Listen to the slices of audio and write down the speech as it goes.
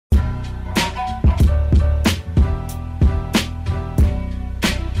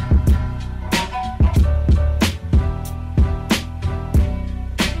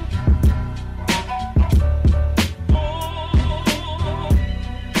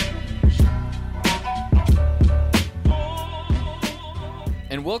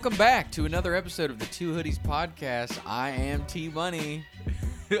And welcome back to another episode of the Two Hoodies Podcast. I am T Money.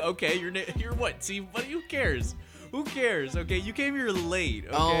 Okay, you're what? T Money? Who cares? Who cares? Okay, you came here late.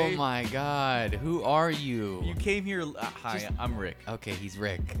 Okay. Oh my God, who are you? You came here. Hi, I'm Rick. Okay, he's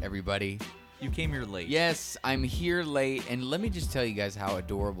Rick. Everybody. You came here late. Yes, I'm here late, and let me just tell you guys how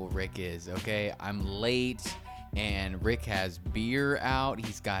adorable Rick is. Okay, I'm late. And Rick has beer out.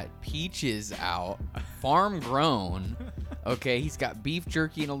 He's got peaches out, farm grown. Okay, he's got beef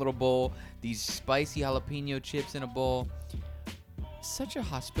jerky in a little bowl. These spicy jalapeno chips in a bowl. Such a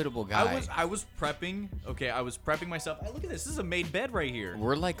hospitable guy. I was prepping. Okay, I was prepping myself. Look at this. This is a made bed right here.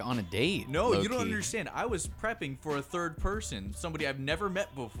 We're like on a date. No, low-key. you don't understand. I was prepping for a third person, somebody I've never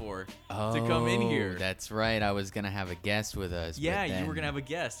met before, Oh, to come in here. That's right. I was gonna have a guest with us. Yeah, but then... you were gonna have a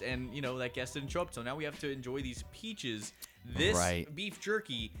guest, and that guest didn't show up. So now we have to enjoy these peaches, this beef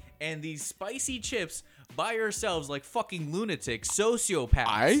jerky, and these spicy chips by ourselves like fucking lunatics, sociopaths.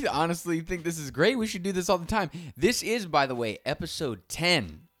 I honestly think this is great. We should do this all the time. This is, by the way, episode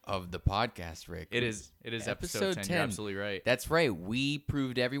 10 of the podcast, Rick. It is episode 10. You're absolutely right. That's right. We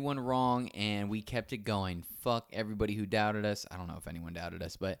proved everyone wrong, and we kept it going. Fuck everybody who doubted us. I don't know if anyone doubted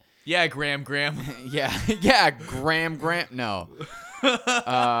us, but... Yeah, Graham. yeah, Graham. No.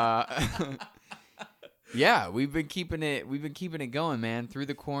 Yeah, we've been keeping it going, man. Through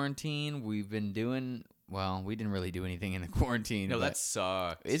the quarantine, we've been doing... Well, we didn't really do anything in the quarantine. No, that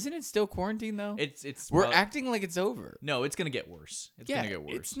sucks. Isn't it still quarantine, though? We're acting like it's over. No, it's going to get worse. It's going to get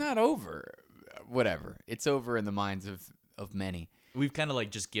worse. It's not over. Whatever. It's over in the minds of many. We've kind of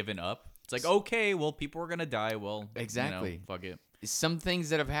like just given up. It's like, okay, well, people are going to die. Well, exactly. Fuck it. Some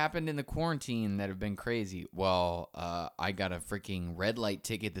things that have happened in the quarantine that have been crazy. Well, I got a freaking red light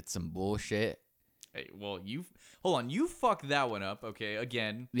ticket that's some bullshit. Hey, well, hold on. You fucked that one up, okay?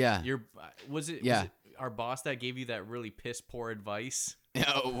 Again. Yeah. Was it our boss that gave you that really piss poor advice?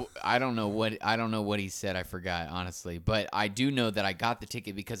 Oh, I don't know what he said. I forgot, honestly. But I do know that I got the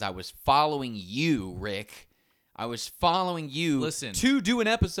ticket because I was following you, Rick. I was following you to do an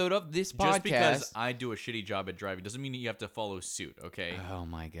episode of this podcast. Just because I do a shitty job at driving doesn't mean you have to follow suit, okay? Oh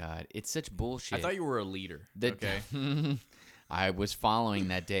my God. It's such bullshit. I thought you were a leader, okay? I was following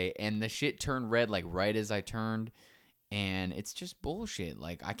that day, and the shit turned red like right as I turned. And it's just bullshit.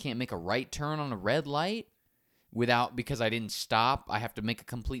 Like, I can't make a right turn on a red light because I didn't stop. I have to make a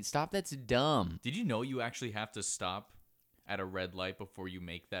complete stop. That's dumb. Did you know you actually have to stop at a red light before you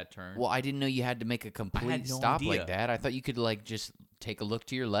make that turn? Well, I didn't know you had to make a complete stop like that. I thought you could, like, just take a look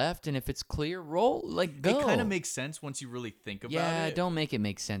to your left, and if it's clear, roll, like, go. It kind of makes sense once you really think about it. Yeah, don't make it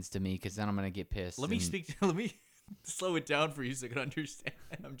make sense to me, because then I'm going to get pissed. Let me slow it down for you so you can understand.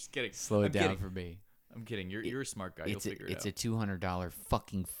 I'm just kidding. Slow it down for me. I'm kidding. You're a smart guy. You'll figure it out. It's a $200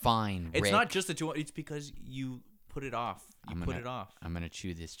 fucking fine, It's Rick. not just a $200. It's because you put it off. Put it off. I'm going to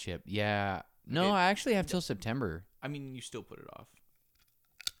chew this chip. Yeah. No, I actually have till September. I mean, you still put it off.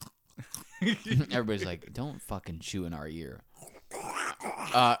 Everybody's like, don't fucking chew in our ear.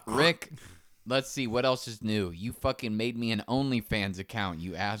 Rick, let's see. What else is new? You fucking made me an OnlyFans account,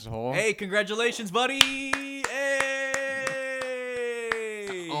 you asshole. Hey, congratulations, buddy.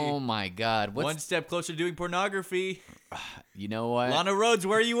 Oh my God. One step closer to doing pornography. You know what? Lana Rhodes,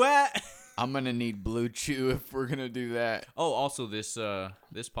 where are you at? I'm going to need Blue Chew if we're going to do that. Oh, also, this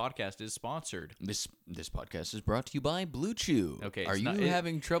podcast is sponsored. This podcast is brought to you by Blue Chew. Okay. Are you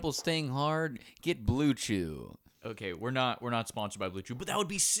having trouble staying hard? Get Blue Chew. Okay, we're not sponsored by Blue Chew, but that would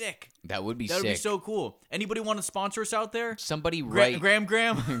be sick. That would be sick. That would be so cool. Anybody want to sponsor us out there? Somebody write... Graham.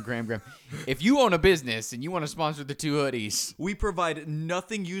 Graham. If you own a business and you want to sponsor the Two Hoodies... We provide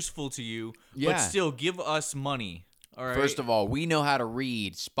nothing useful to you, but still give us money. All right? First of all, we know how to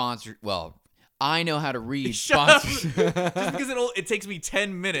read sponsor... Well, I know how to read sponsors. Just because it takes me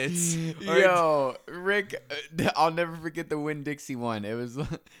 10 minutes. Yo, Rick, I'll never forget the Winn-Dixie one. It was...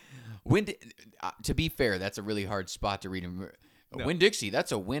 to be fair, that's a really hard spot to read. Winn-Dixie,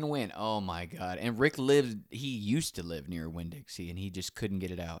 that's a win-win. Oh my God. And Rick he used to live near Winn-Dixie, and he just couldn't get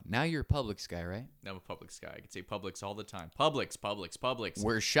it out. Now you're a Publix guy, right? I'm a Publix guy. I can say Publix all the time. Publix.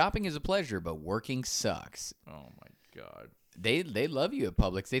 Where shopping is a pleasure, but working sucks. Oh my God. They love you at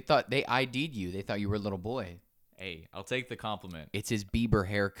Publix. They ID'd you. They thought you were a little boy. Hey, I'll take the compliment. It's his Bieber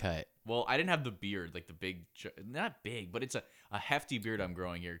haircut. Well, I didn't have the beard, like the big, not big, but it's a hefty beard I'm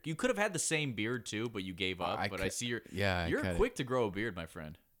growing here. You could have had the same beard too, but you gave up. I see you're quick to grow a beard, my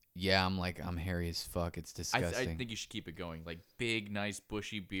friend. Yeah, I'm hairy as fuck. It's disgusting. I think you should keep it going. Like big, nice,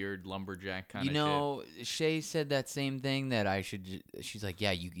 bushy beard, lumberjack kind of shit. Shay said that same thing that I should. She's like,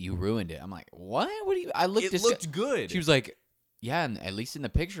 yeah, you ruined it. I'm like, what? What do you? I looked. It looked good. She was like, yeah, and at least in the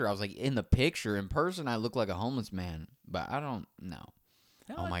picture. I was like, in the picture, in person, I look like a homeless man. But I don't know.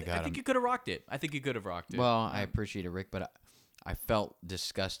 Oh my God. I think you could have rocked it. Well, I appreciate it, Rick, but I felt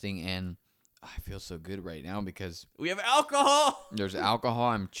disgusting, and I feel so good right now because we have alcohol. There's alcohol.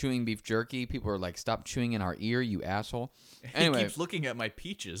 I'm chewing beef jerky. People are like, "Stop chewing in our ear, you asshole." Anyway, he keeps looking at my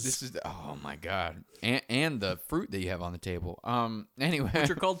peaches. This is oh my God, and the fruit that you have on the table. Anyway, which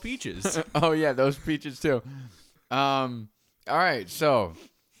are called peaches. Oh yeah, those peaches too. All right, so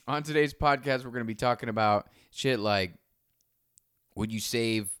on today's podcast, we're gonna be talking about shit like, would you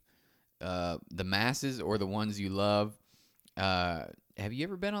save the masses or the ones you love? Have you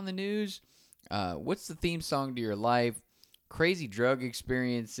ever been on the news? What's the theme song to your life? Crazy drug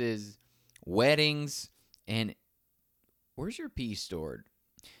experiences, weddings, and where's your pee stored?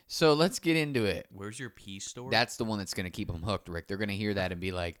 So let's get into it. Where's your pee stored? That's the one that's going to keep them hooked, Rick. They're going to hear that and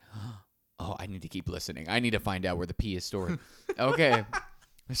be like, oh, I need to keep listening. I need to find out where the pee is stored. Okay.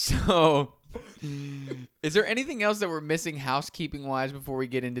 So is there anything else that we're missing housekeeping-wise before we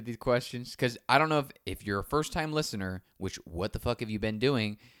get into these questions? Because I don't know if you're a first-time listener, which what the fuck have you been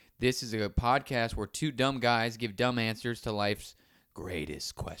doing? This is a podcast where two dumb guys give dumb answers to life's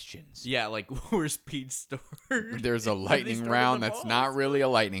greatest questions. Yeah, like where's Pete stored? There's a lightning round that's not really a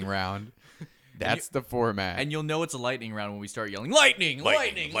lightning round. That's the format. And you'll know it's a lightning round when we start yelling, lightning.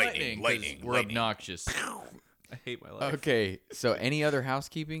 We're obnoxious. I hate my life. Okay, so any other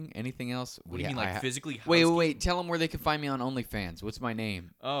housekeeping? Anything else? What do you mean, like physically Wait. Tell them where they can find me on OnlyFans. What's my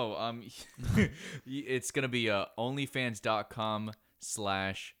name? Oh, it's going to be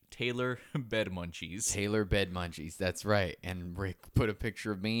onlyfans.com/Taylor Bed Munchies. Taylor Bed Munchies. That's right. And Rick put a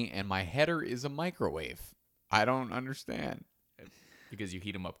picture of me, and my header is a microwave. I don't understand. Because you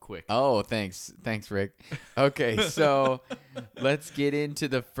heat them up quick. Oh, thanks, Rick. Okay, so let's get into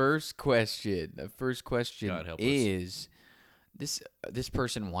the first question. The first question is this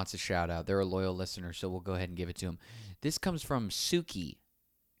person wants a shout out. They're a loyal listener, so we'll go ahead and give it to them. This comes from Suki.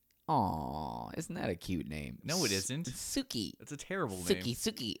 Aw, isn't that a cute name? No, it isn't. Suki. That's a terrible name.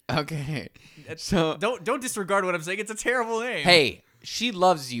 Suki. Okay. So don't disregard what I'm saying. It's a terrible name. Hey, she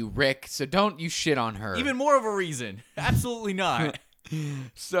loves you, Rick, so don't you shit on her. Even more of a reason. Absolutely not.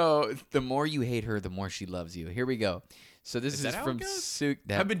 So the more you hate her, the more she loves you. Here we go. So this is from Suki.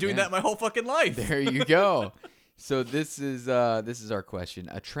 I've been doing that my whole fucking life. There you go. So this is our question.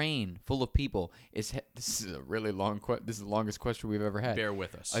 A train full of people is this is a really long this is the longest question we've ever had. Bear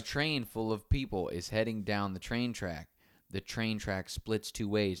with us. A train full of people is heading down the train track. The train track splits two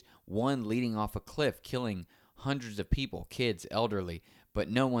ways. One leading off a cliff, killing hundreds of people, kids, elderly, but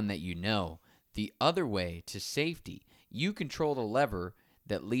no one that you know. The other way to safety. You control the lever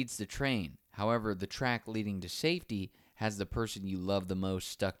that leads the train. However, the track leading to safety has the person you love the most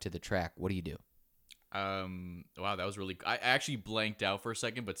stuck to the track. What do you do? Wow, that was really... I actually blanked out for a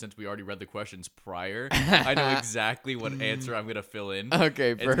second, but since we already read the questions prior, I know exactly what answer I'm going to fill in.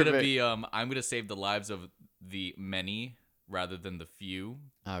 Okay, perfect. It's going to be, I'm going to save the lives of the many rather than the few.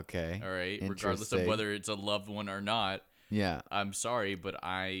 Okay. All right? Regardless of whether it's a loved one or not. Yeah. I'm sorry, but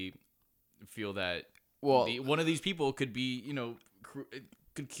I feel that one of these people could be,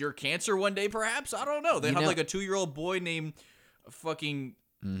 could cure cancer one day, perhaps. I don't know. They have like a 2-year-old boy named fucking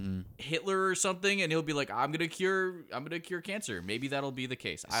Hitler or something, and he'll be like, I'm gonna cure cancer. Maybe that'll be the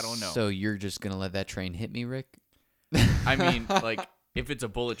case. I don't know. So you're just gonna let that train hit me, Rick? I mean, like, if it's a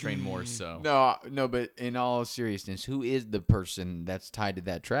bullet train, more so. No, but in all seriousness, who is the person that's tied to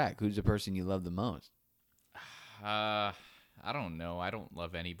that track? Who's the person you love the most? I don't know. I don't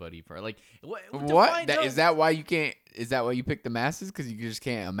love anybody for like what? Is that why you can't? Is that why you pick the masses? Because you just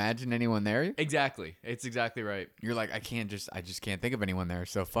can't imagine anyone there. Exactly. It's exactly right. You're like, I just can't think of anyone there.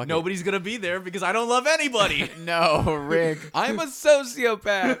 So fuck. Nobody's gonna be there because I don't love anybody. No, Rick, I'm a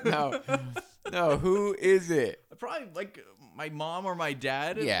sociopath. No. Who is it? Probably like my mom or my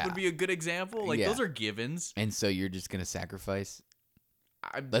dad. Would be a good example. Like those are givens. And so you're just gonna sacrifice.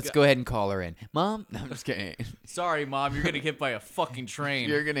 Let's go ahead and call her in. Mom? No, I'm just kidding. Sorry, Mom. You're going to get hit by a fucking train.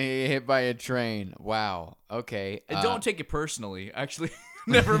 You're going to get hit by a train. Wow. Okay. And don't take it personally. Actually,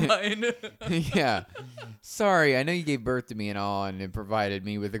 never mind. Yeah. Sorry. I know you gave birth to me and all and provided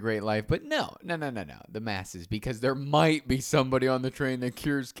me with a great life. But no. The masses. Because there might be somebody on the train that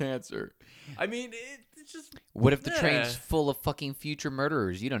cures cancer. I mean, it's just... What if the train's full of fucking future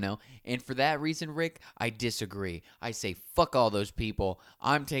murderers? You don't know. And for that reason, Rick, I disagree. I say fuck all those people.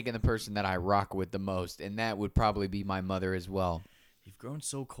 I'm taking the person that I rock with the most, and that would probably be my mother as well. You've grown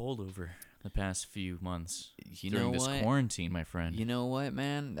so cold over the past few months during this quarantine, my friend. You know what,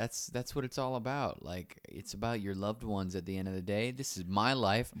 man? That's what it's all about. Like, it's about your loved ones at the end of the day. This is my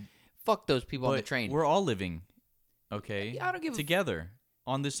life. Fuck those people on the train. We're all living, okay? I don't give together.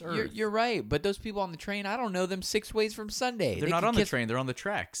 on this earth. You're right, but those people on the train, I don't know them 6 ways from Sunday. They're not on the train. They're on the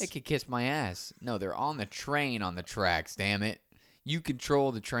tracks. They could kiss my ass. No, they're on the train on the tracks, damn it. You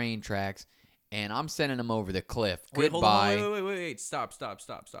control the train tracks, and I'm sending them over the cliff. Wait, Goodbye. Hold on. Wait. Stop.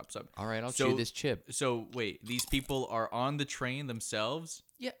 All right, I'll chew this chip. So, wait. These people are on the train themselves?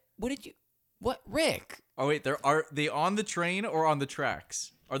 Yeah, what, Rick? Oh, wait. Are they on the train or on the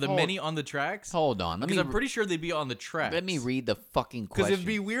tracks? Are the many on the tracks? Hold on. Because I'm pretty sure they'd be on the tracks. Let me read the fucking question. Because it'd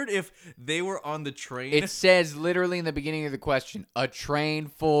be weird if they were on the train. It says literally in the beginning of the question, a train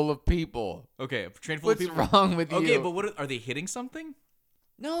full of people. Okay, a train full of people. What's wrong with you? Okay, but are they hitting something?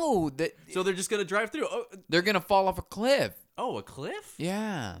 No. So they're just going to drive through. Oh, they're going to fall off a cliff. Oh, a cliff?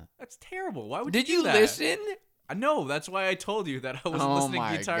 Yeah. That's terrible. Why would Did you do that? listen? No, that's why I told you that I wasn't listening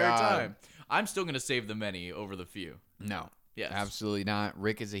the entire time. I'm still going to save the many over the few. No. Yes. Absolutely not.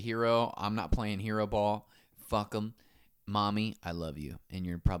 Rick is a hero. I'm not playing hero ball. Fuck him. Mommy, I love you. And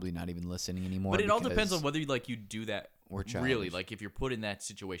you're probably not even listening anymore. But it all depends on whether you do that. We're childish. Really, like if you're put in that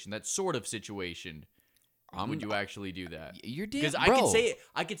situation, that sort of situation, would you actually do that? You're dead, because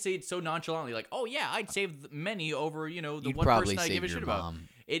I could say it so nonchalantly, like, oh yeah, I'd save many over the You'd one probably person I give a save shit your about. mom.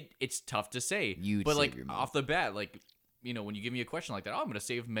 It's tough to say. But like off the bat, like when you give me a question like that, I'm gonna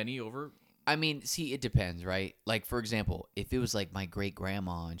save many over. I mean, see, it depends, right? Like, for example, if it was like my great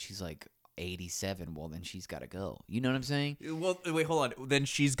grandma and she's like 87, well, then she's got to go. You know what I'm saying? Well, wait, hold on. Then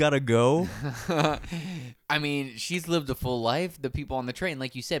she's got to go? I mean, she's lived a full life, the people on the train,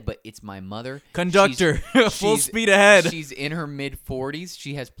 like you said, but it's my mother. Conductor, full speed ahead. She's in her mid-40s.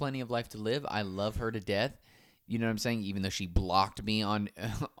 She has plenty of life to live. I love her to death. You know what I'm saying? Even though she blocked me on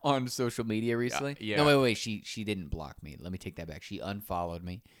social media recently. Yeah. No, wait. She didn't block me. Let me take that back. She unfollowed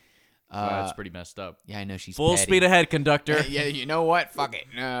me. That's pretty messed up. Yeah, I know she's full petty. speed ahead, conductor. Yeah, you know what? Fuck it.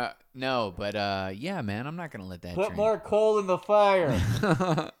 No, but yeah, man, I'm not gonna let that. Put more coal in the fire.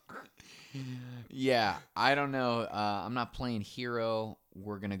 Yeah, I don't know. I'm not playing hero.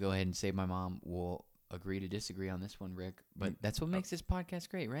 We're gonna go ahead and save my mom. We'll agree to disagree on this one, Rick. But that's what makes this podcast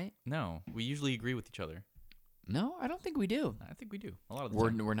great, right? No, we usually agree with each other. No, I don't think we do. I think we do a lot of the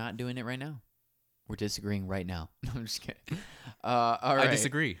time. We're not doing it right now. We're disagreeing right now. No, I'm just kidding. All right. I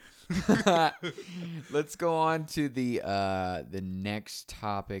disagree. Let's go on to the next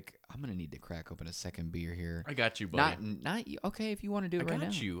topic. I'm gonna need to crack open a second beer here. I got you, buddy. Not you. Okay, if you want to do it right now.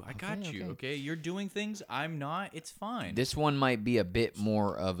 I got you. Okay, you're doing things. I'm not. It's fine. This one might be a bit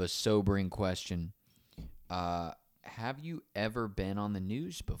more of a sobering question. Have you ever been on the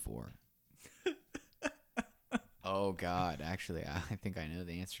news before? Oh God, actually, I think I know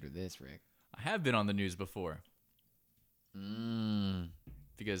the answer to this, Rick. I have been on the news before.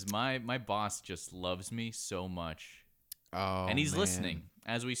 Because my boss just loves me so much. Oh, and he's listening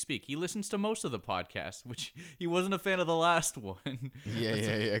as we speak. He listens to most of the podcasts, which he wasn't a fan of the last one.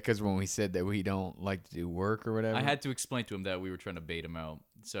 Yeah. Because when we said that we don't like to do work or whatever, I had to explain to him that we were trying to bait him out.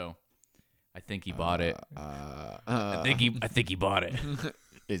 So I think he bought it. I think he bought it.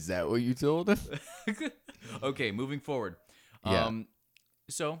 Is that what you told him? Okay, moving forward. Yeah.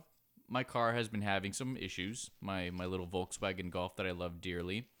 So my car has been having some issues. My little Volkswagen Golf that I love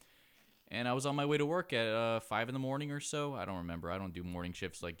dearly. And I was on my way to work at 5 in the morning or so. I don't remember. I don't do morning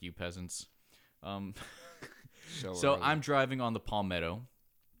shifts like you peasants. So I'm driving on the Palmetto.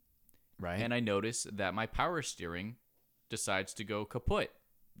 Right. And I notice that my power steering decides to go kaput.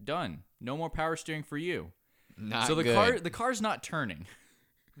 Done. No more power steering for you. Not so good. the car's not turning.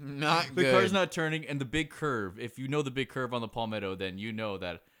 Not the good. car's not turning, and the big curve. If you know the big curve on the Palmetto, then you know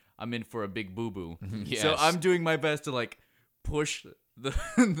that I'm in for a big boo-boo. Yes. So I'm doing my best to push the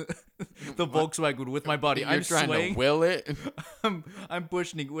Volkswagen with my body. I'm trying to will it. I'm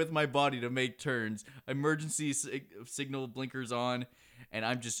pushing it with my body to make turns. Emergency signal blinkers on, and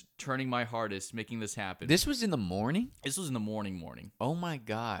I'm just turning my hardest, making this happen. This was in the morning? This was in the morning. Oh my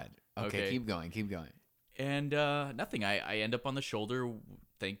God. Okay. Keep going. And nothing. I end up on the shoulder.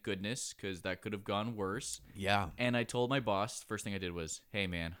 Thank goodness, because that could have gone worse. Yeah. And I told my boss, first thing I did was, hey,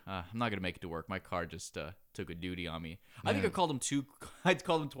 man, I'm not going to make it to work. My car just took a duty on me. Yeah. I think I called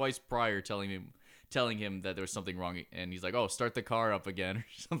him twice prior telling him that there was something wrong. And he's like, oh, start the car up again or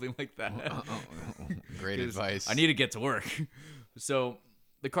something like that. Great advice. I need to get to work. So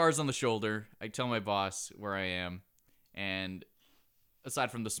the car's on the shoulder. I tell my boss where I am. And aside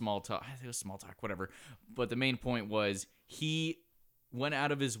from the small talk, I think it was small talk, whatever. But the main point was he went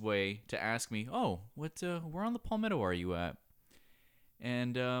out of his way to ask me, oh, where on the Palmetto are you at?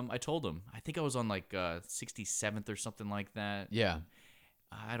 And I told him. I think I was on 67th or something like that. Yeah.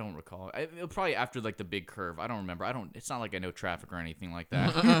 I don't recall. Probably after the big curve. I don't remember. It's not like I know traffic or anything like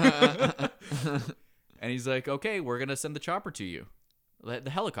that. And he's like, okay, we're going to send the chopper to you.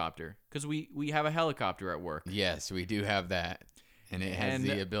 The helicopter, because we have a helicopter at work. Yes, we do have that, and it has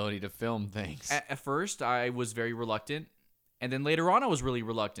the ability to film things. At first, I was very reluctant, and then later on, I was really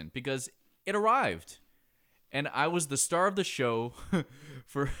reluctant because it arrived, and I was the star of the show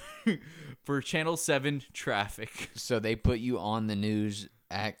for Channel 7 traffic. So they put you on the news,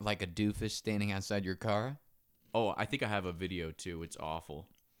 act like a doofus standing outside your car? Oh, I think I have a video too. It's awful.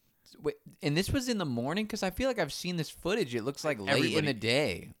 Wait, and this was in the morning? Because I feel like I've seen this footage. It looks like late in the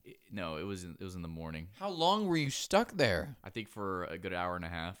day. No, it was in the morning. How long were you stuck there? I think for a good hour and a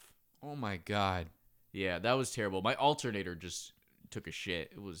half. Oh my God. Yeah, that was terrible. My alternator just took a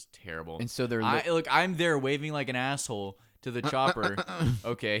shit. It was terrible. And so they're look, I'm there waving like an asshole to the chopper,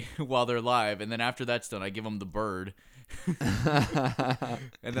 okay, while they're live, and then after that's done, I give them the bird, and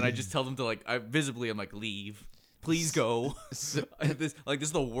then I just tell them to I'm like, leave. Please go. This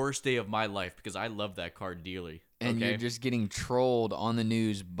is the worst day of my life because I love that car dearly. And you're just getting trolled on the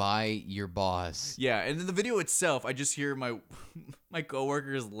news by your boss. Yeah, and in the video itself, I just hear my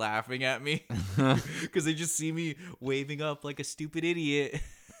coworkers laughing at me because they just see me waving up like a stupid idiot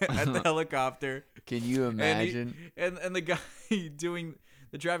at the helicopter. Can you imagine? And the guy doing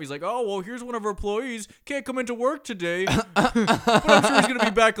the traffic, he's like, oh, well, here's one of our employees. Can't come into work today, but I'm sure he's going to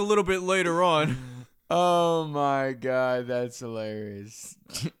be back a little bit later on. Oh my God, that's hilarious.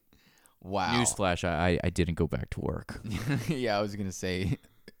 Wow. Newsflash, I didn't go back to work. Yeah, I was going to say,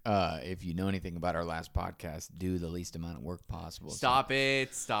 if you know anything about our last podcast, do the least amount of work possible. Stop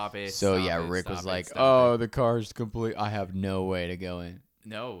it. So Rick was like, the car's complete. I have no way to go in.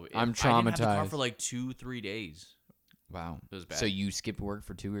 No. I'm traumatized. I didn't have the car for like 2-3 days. Wow. It was bad. So you skipped work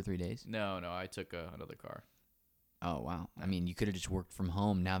for 2 or 3 days? No, I took another car. Oh, wow. I mean, you could have just worked from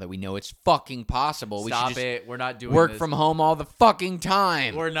home now that we know it's fucking possible. Stop it. We're not doing work this. from home all the fucking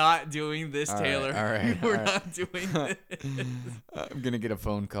time. We're not doing this, Taylor. All right. We're not doing this. I'm going to get a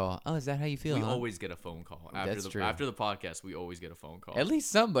phone call. Oh, is that how you feel? We always get a phone call. After the podcast, we always get a phone call. At least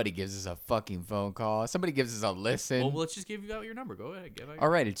somebody gives us a fucking phone call. Somebody gives us a listen. Well, let's just give out your number. Go ahead. All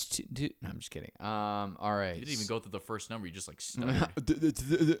right. It's two. No, I'm just kidding. All right. You didn't even go through the first number. You just stuttered.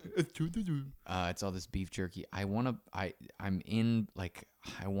 It's all this beef jerky. I want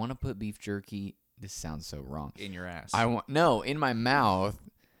to put beef jerky. This sounds so wrong. In your ass. In my mouth.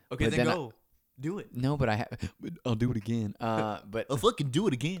 Okay, then go. Do it. No, but I'll do it again. But I'll fucking do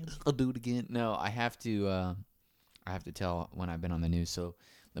it again. I'll do it again. No, I have to tell when I've been on the news. So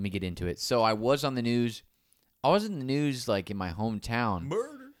let me get into it. So I was on the news. I was in the news in my hometown.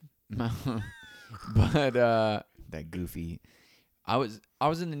 Murder. But that goofy. I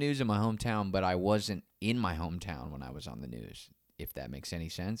was in the news in my hometown, but I wasn't in my hometown when I was on the news, if that makes any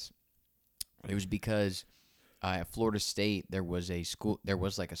sense. It was because at Florida State there was a school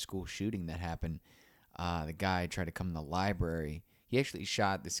shooting that happened. The guy tried to come in the library. He actually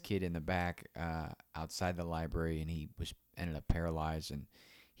shot this kid in the back outside the library, and he ended up paralyzed, and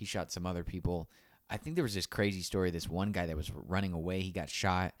he shot some other people. I think there was this crazy story. This one guy that was running away, he got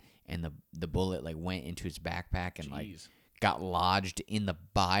shot, and the bullet went into his backpack and got lodged in the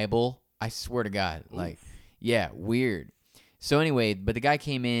Bible. I swear to God. Oof. Yeah, weird. So anyway, but the guy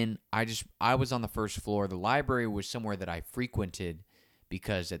came in. I was on the first floor. The library was somewhere that I frequented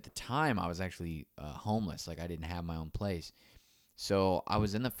because at the time I was actually homeless. I didn't have my own place. So I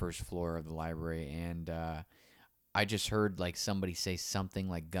was in the first floor of the library, and I just heard somebody say something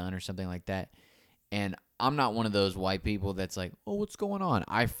like gun or something like that. And I'm not one of those white people that's like, oh, what's going on?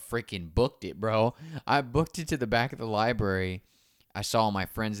 I freaking booked it, bro. I booked it to the back of the library. I saw my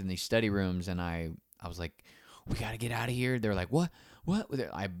friends in these study rooms, and I was like, we got to get out of here. They're like, what?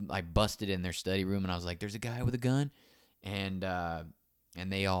 I busted in their study room, and I was like, there's a guy with a gun. And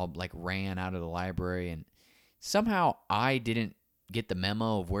they all ran out of the library. And somehow I didn't get the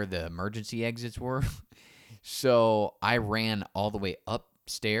memo of where the emergency exits were. So I ran all the way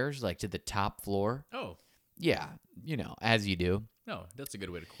upstairs, to the top floor. Oh. Yeah, as you do. No, that's a good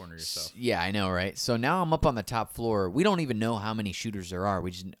way to corner yourself. Yeah, I know, right? So now I'm up on the top floor. We don't even know how many shooters there are.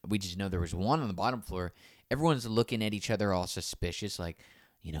 We just know there was one on the bottom floor. Everyone's looking at each other all suspicious,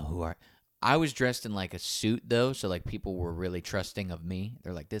 who are... I was dressed in a suit, though, so people were really trusting of me.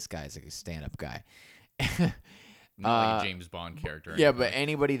 They're like, this guy's a stand-up guy. Not like a James Bond character. Yeah, but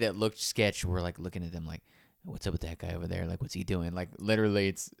anybody that looked sketch were looking at them what's up with that guy over there? What's he doing? Literally,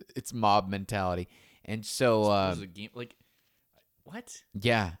 it's mob mentality. And so... it was a game, what?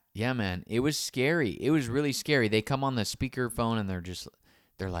 Yeah, man. It was scary. It was really scary. They come on the speakerphone, and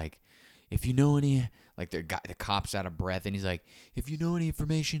they're like, if you know any... the cop's out of breath, and he's like, if you know any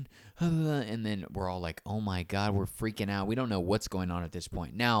information, and then we're all like, oh my God, we're freaking out. We don't know what's going on at this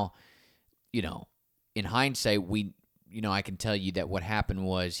point. Now, in hindsight, we I can tell you that what happened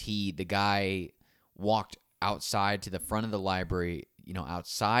was the guy walked outside to the front of the library,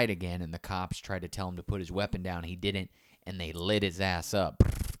 outside again, and the cops tried to tell him to put his weapon down. He didn't, and they lit his ass up.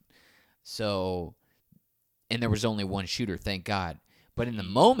 So, and there was only one shooter, thank God. But in the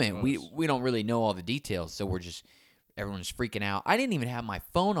moment, we don't really know all the details, so everyone's freaking out. I didn't even have my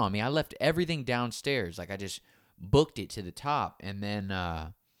phone on me. I left everything downstairs. Like, I just booked it to the top, and then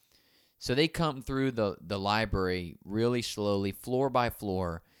so they come through the library really slowly, floor by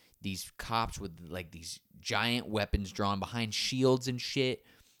floor. These cops with like these giant weapons drawn behind shields and shit.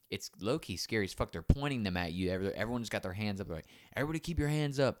 It's low-key scary as fuck. They're pointing them at you. Everyone's got their hands up. They're like, everybody keep your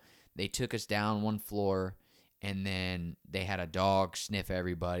hands up. They took us down one floor, and then they had a dog sniff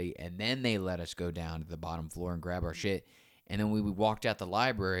everybody, and then they let us go down to the bottom floor and grab our shit. And then when we walked out the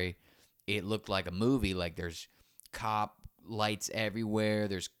library, it looked like a movie. Like, there's cop lights everywhere.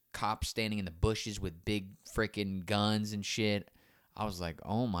 There's cops standing in the bushes with big freaking guns and shit. I was like,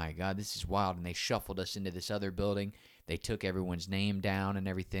 oh my God, this is wild. And they shuffled us into this other building. They took everyone's name down and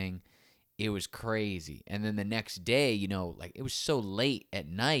everything. It was crazy. And then the next day, like, it was so late at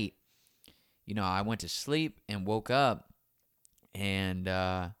night, I went to sleep and woke up, and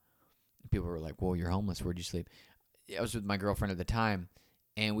people were like, well, you're homeless. Where'd you sleep? I was with my girlfriend at the time,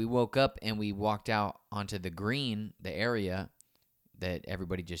 and we woke up and we walked out onto the green, the area that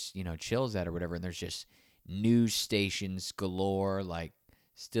everybody just, chills at or whatever, and there's just news stations galore, like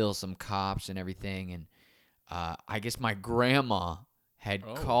still some cops and everything. And I guess my grandma had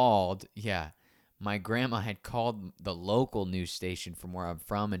called. Yeah, my grandma had called the local news station from where I'm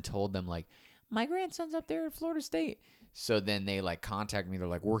from and told them, like, my grandson's up there in Florida State. So then they, like, contact me. They're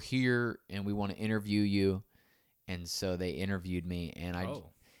like, we're here and we want to interview you. And so they interviewed me. And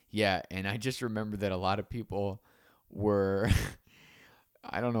and I just remember that a lot of people were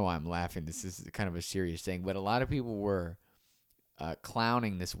I don't know why I'm laughing. This is kind of a serious thing, but a lot of people were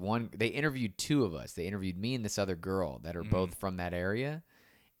clowning this one. They interviewed two of us. They interviewed me and this other girl that are both from that area.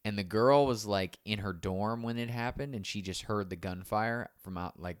 And the girl was, like, in her dorm when it happened, and she just heard the gunfire from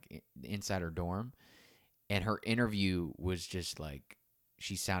out, like, inside her dorm. And her interview was just, like,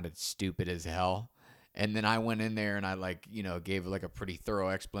 she sounded stupid as hell. And then I went in there and I, like, gave, like, a pretty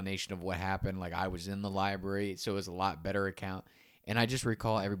thorough explanation of what happened. Like, I was in the library, so it was a lot better account. And I just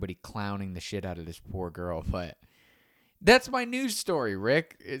recall everybody clowning the shit out of this poor girl. But that's my news story,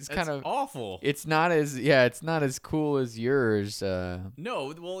 Rick. It's kind of awful. It's not as cool as yours.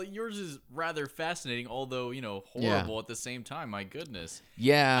 No, well, yours is rather fascinating, although, horrible at the same time. My goodness.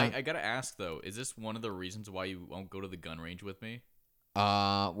 Yeah. I gotta ask, though, is this one of the reasons why you won't go to the gun range with me?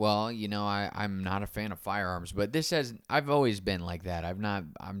 Well, I'm not a fan of firearms, but I've always been like that.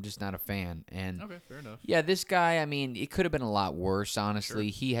 I'm just not a fan. And okay, fair enough. Yeah, this guy, I mean, it could have been a lot worse,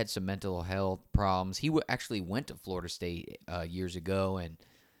 honestly. Sure. He had some mental health problems. He actually went to Florida State years ago,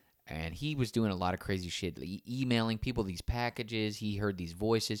 and he was doing a lot of crazy shit, emailing people these packages. He heard these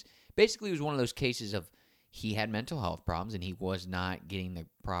voices. Basically, it was one of those cases of he had mental health problems, and he was not getting the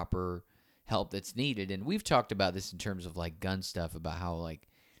proper help that's needed. And we've talked about this in terms of, like, gun stuff, about how, like,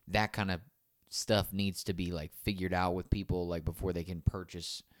 that kind of stuff needs to be, like, figured out with people, like, before they can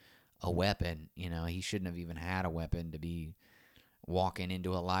purchase a weapon. He shouldn't have even had a weapon to be walking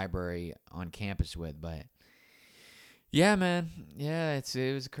into a library on campus with. But yeah, man, yeah,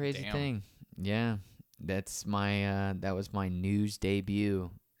 it was a crazy thing. Yeah, that was my news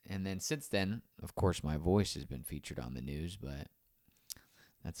debut. And then since then, of course, my voice has been featured on the news, but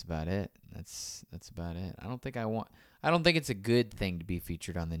that's about it. That's about it. I don't think it's a good thing to be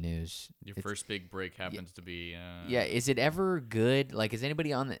featured on the news. Your first big break happens to be. Yeah. Is it ever good? Like, is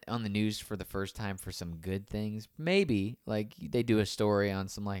anybody on the news for the first time for some good things? Maybe. Like, they do a story on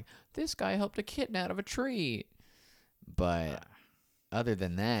some, like, this guy helped a kitten out of a tree. But other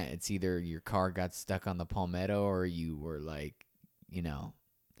than that, it's either your car got stuck on the Palmetto or you were, like,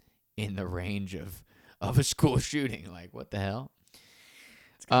 in the range of a school shooting. Like, what the hell?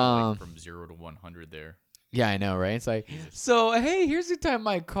 It's kind of like from 0 to 100 there. Yeah, I know, right? It's like, so, hey, here's the time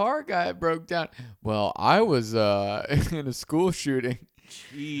my car broke down. Well, I was in a school shooting.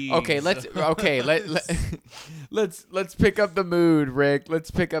 Jeez. Let's pick up the mood, Rick. Let's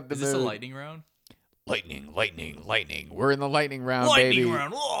pick up the mood. Is this a lightning round? Lightning. We're in the lightning round, baby. Lightning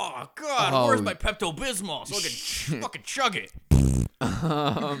round. Oh, God. Where's my Pepto-Bismol so I can fucking chug it?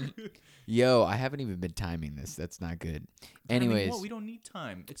 Yo, I haven't even been timing this. That's not good. Anyways. We don't need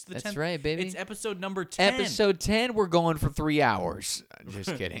time. It's the 10th. That's right, baby. It's episode number 10. Episode 10, we're going for 3 hours.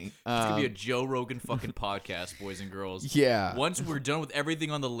 Just kidding. It's going to be a Joe Rogan fucking podcast, boys and girls. Yeah. Once we're done with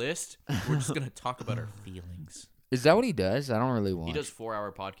everything on the list, we're just going to talk about our feelings. Is that what he does? I don't really want. He does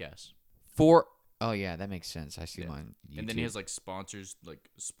 4-hour podcasts. Oh yeah, that makes sense. I see mine. And then he has like sponsors like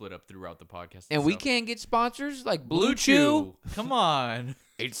split up throughout the podcast. And we can't get sponsors like Blue Chew. Come on.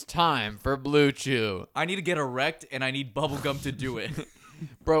 It's time for Blue Chew. I need to get erect and I need bubblegum to do it.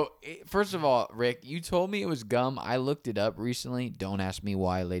 Bro, first of all, Rick, you told me it was gum. I looked it up recently. Don't ask me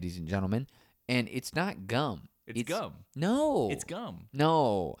why, ladies and gentlemen. And it's not gum. It's gum. No. It's gum.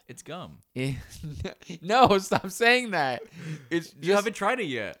 No. It's gum. No, stop saying that. It's just, you haven't tried it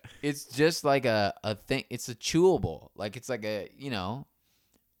yet. It's just like a thing. It's a chewable. Like it's like a,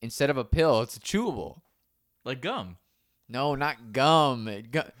 instead of a pill, it's a chewable. Like gum. No, not gum.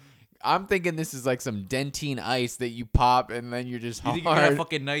 I'm thinking this is like some Dentine ice that you pop and then you're just hard. You think you're gonna have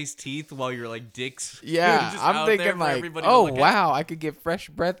fucking nice teeth while you're like dicks? Yeah, I'm thinking like, oh wow, I could get fresh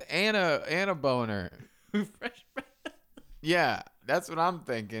breath and a boner. Fresh breath. Yeah, that's what I'm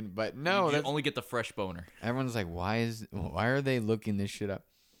thinking. But no, you only get the fresh boner. Everyone's like, why are they looking this shit up?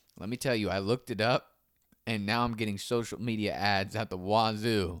 Let me tell you, I looked it up, and now I'm getting social media ads at the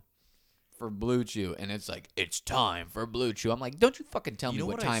wazoo for Blue Chew, and it's like, it's time for Blue Chew. I'm like, don't you fucking tell me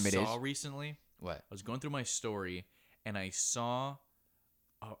what time it is. You know what I saw recently? What? I was going through my story, and I saw,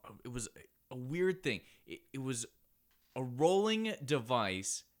 it was a weird thing. It was a rolling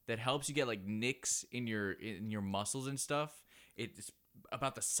device that helps you get like nicks in your muscles and stuff. It's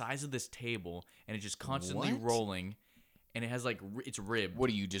about the size of this table, and it's just constantly rolling, and it has like it's ribbed. What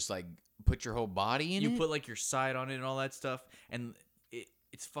do you just like put your whole body in it? You put like your side on it and all that stuff, and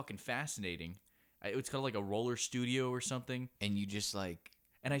it's fucking fascinating. It's called like a roller studio or something. And you just like.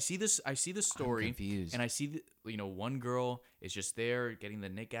 And I see this story, I'm confused. And I see one girl is just there getting the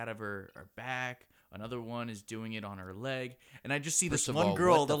nick out of her back. Another one is doing it on her leg, and I just see this one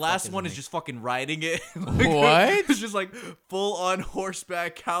girl. The last one is just fucking riding it. Like, what? It's just like full on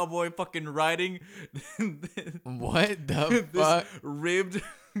horseback cowboy fucking riding. What the fuck? Ribbed.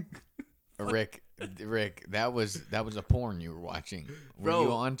 Rick, that was a porn you were watching. Were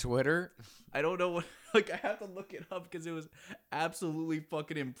you on Twitter? I don't know what. Like, I have to look it up because it was absolutely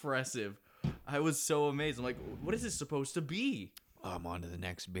fucking impressive. I was so amazed. I'm like, what is this supposed to be? Oh, I'm on to the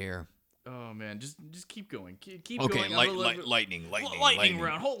next beer. Oh man, just keep going. Keep okay, going. Lightning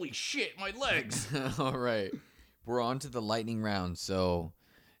round. Holy shit, my legs. All right, we're on to the lightning round. So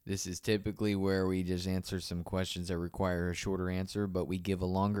this is typically where we just answer some questions that require a shorter answer, but we give a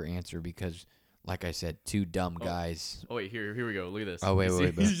longer answer because, like I said, two dumb guys. Oh wait, here we go. Look at this. Oh wait.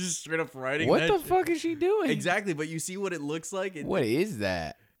 He's just straight up writing. What the fuck is she doing? Exactly, but you see what it looks like. What is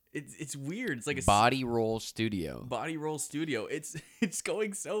that? It's weird. It's like a Body Roll Studio. Body Roll Studio. It's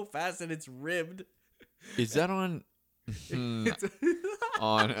going so fast and it's ribbed. Is that on?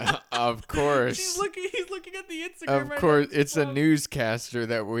 Of course. He's looking at the Instagram. Of course, it's a newscaster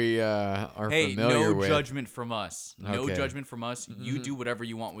that we are familiar with. No judgment from us. No judgment from us. You do whatever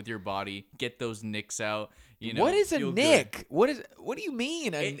you want with your body. Get those nicks out. What is a nick? Good. What do you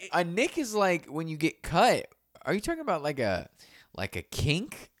mean? A nick is like when you get cut. Are you talking about like a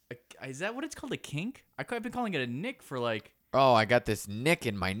kink? Is that what it's called? A kink? I've been calling it a nick for like. Oh, I got this nick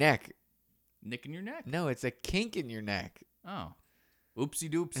in my neck. Nick in your neck? No, it's a kink in your neck. Oh.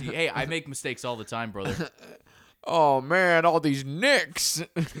 Oopsie doopsie. Hey, I make mistakes all the time, brother. Oh, man, all these nicks.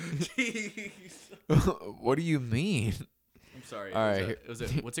 What do you mean? I'm sorry. All right.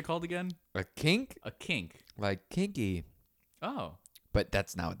 What's it called again? A kink? A kink. Like kinky. Oh. But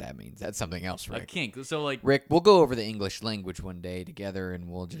that's not what that means. That's something else, Rick. A kink. So like Rick, we'll go over the English language one day together, and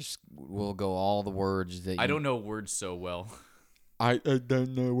we'll go all the words that I don't know words so well. I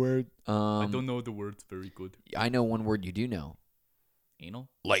don't know words. I don't know the words very good. I know one word you do know. Anal?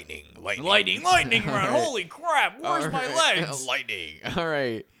 Lightning round. Holy crap! Where's my legs? Lightning. All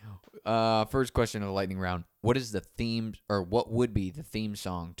right. First question of the lightning round. What is the theme, or what would be the theme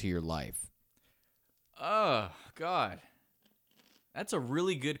song to your life? Oh God. That's a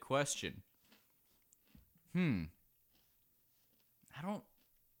really good question. I don't.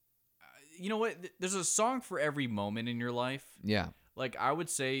 You know what? There's a song for every moment in your life. Yeah. Like, I would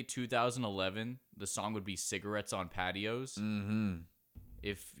say 2011, the song would be Cigarettes on Patios. Mm-hmm.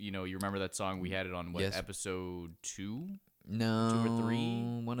 If, you remember that song, we had it on, episode 2? No. 2 or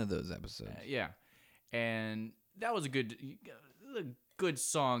 3? One of those episodes. Yeah. And that was a good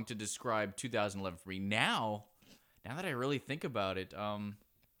song to describe 2011 for me. Now that I really think about it,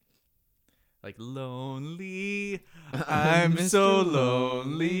 like, lonely, I'm so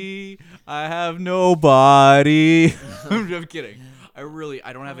lonely, I have nobody. I'm kidding.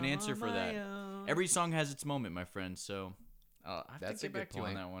 I don't have an answer for that. Every song has its moment, my friend, so I have to get back to you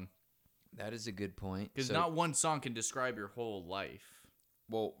on that one. That is a good point. Because not one song can describe your whole life.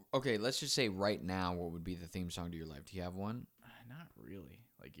 Well, okay, let's just say right now what would be the theme song to your life. Do you have one? Not really.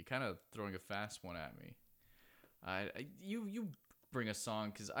 Like, you're kind of throwing a fast one at me. You bring a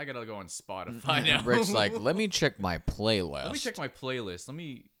song because I gotta go on Spotify now. Rick's like, let me check my playlist. Let me check my playlist. Let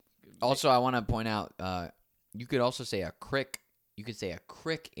me. Also, I want to point out, you could also say a crick. You could say a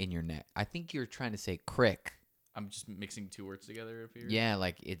crick in your neck. I think you're trying to say crick. I'm just mixing two words together up here. Yeah,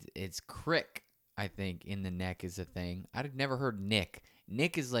 like it's crick. I think in the neck is a thing. I've never heard nick.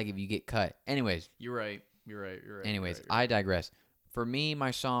 Nick is like if you get cut. Anyways, You're right. Anyways, I digress. For me,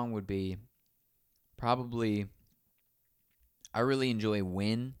 my song would be probably. I really enjoy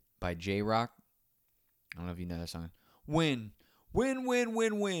 "Win" by J-Rock. I don't know if you know that song. Win.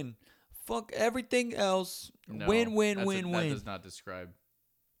 Fuck everything else. No, Win. That does not describe.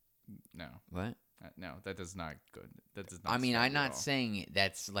 No. What? No, that does not good. That does not. I mean, describe I'm you at not all. saying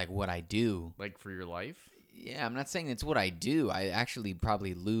that's like what I do. Like for your life. Yeah, I'm not saying it's what I do. I actually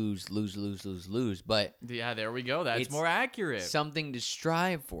probably lose. But Yeah, there we go. That's It's more accurate. something to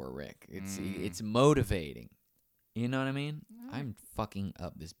strive for, Rick. It's motivating. You know what I mean? I'm fucking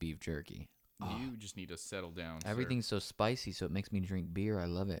up this beef jerky. You just need to settle down. Everything's so spicy, so it makes me drink beer. I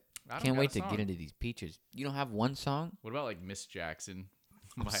love it. I don't Can't got wait a to song. get into these peaches. You don't have one song? What about like Miss Jackson?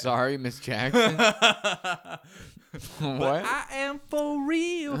 I'm sorry, Miss Jackson. But What? I am for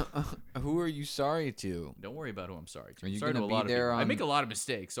real. Who are you sorry to? Don't worry about who I'm sorry to. Are I'm you sorry to gonna a be lot of there people. I on- make a lot of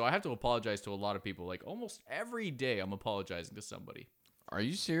mistakes, so I have to apologize to a lot of people. Like almost every day, I'm apologizing to somebody. Are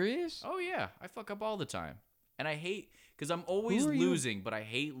you serious? Oh yeah, I fuck up all the time, and I hate because I'm always are you? losing. But I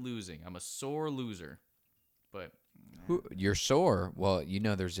hate losing. I'm a sore loser. But You're sore. Well, you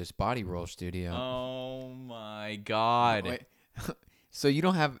know there's this body roll studio. oh my god, Wait. So you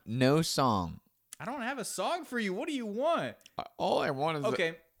don't have no song. I don't have a song for you. What do you want? All I want is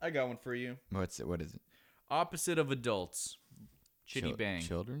Okay, I got one for you. What's it? What is it? Opposite of adults, Chitty Chil- Bang.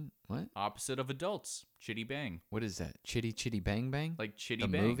 Children? What? Opposite of adults, Chitty Bang. What is that? Chitty Bang Bang? Like Chitty The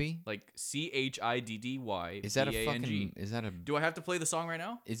Bang. movie? Like CHIDDY. Is that a BANG. fucking? Is that a? Do I have to play the song right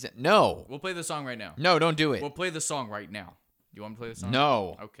now? Is it? No. We'll play the song right now. No, don't do it. We'll play the song right now. You want to play the song?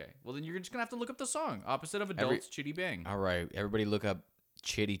 No. Okay. Well, then you're just gonna have to look up the song. Opposite of adults, Chitty Bang. All right, everybody, look up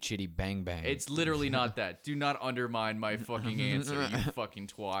Chitty Bang Bang. It's literally not that. Do not undermine my fucking answer, you fucking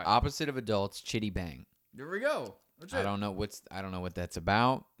twat. Opposite of adults, Chitty Bang. There we go. That's it. I don't know what that's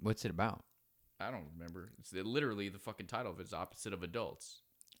about. What's it about? I don't remember. It's literally the fucking title of it is opposite of adults.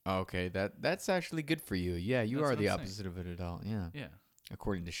 Okay, that's actually good for you. Yeah, you That's are what the I'm saying. opposite of an adult. Yeah, Yeah.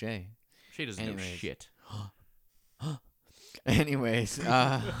 according to Shay. Shay doesn't know Anyways. shit. Anyways,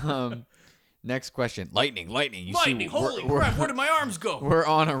 next question. Lightning. You Lightning! see, Holy crap! Where did my arms go? We're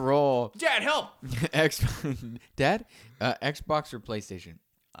on a roll. Dad, help! Dad, Xbox or PlayStation?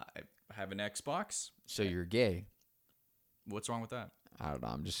 I have an Xbox. So you're gay. What's wrong with that? I don't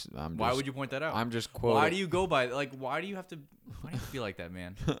know. Why would you point that out? I'm just quoting. Why do you go by like? Why do you feel like that,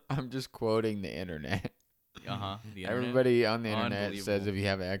 man? I'm just quoting the internet. Everybody. Everybody on the internet says Unbelievable. if you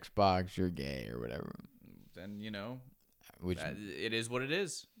have an Xbox, you're gay or whatever. Then Which it is what it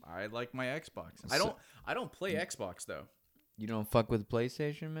is. I like my Xbox. So- I don't play Xbox though. you don't fuck with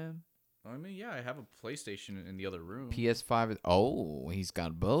PlayStation, man. I mean, yeah, I have a PlayStation in the other room. PS5 is. Oh, he's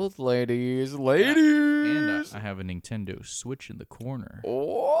got both, ladies. And Ladies. I have a Nintendo Switch in the corner.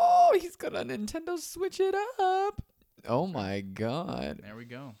 Oh, he's got a Nintendo Switch it up. Oh my god. There we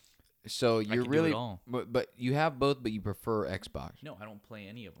go. So you're can do really, it all. but you have both, but you prefer Xbox. No, I don't play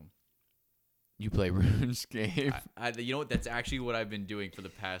any of them. You play RuneScape. You know what? That's actually what I've been doing for the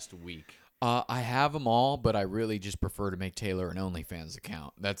past week. I have them all, but I really just prefer to make Taylor an OnlyFans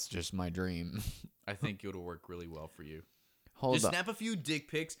account. That's just my dream. I think it'll work really well for you. Hold Just up. snap a few dick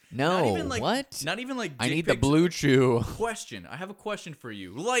pics. No, not even like, what? Not even like. I dick need the pics. blue chew. Question. I have a question for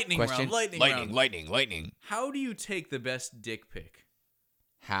you. Lightning Question. round. Lightning round. Lightning. How do you take the best dick pic?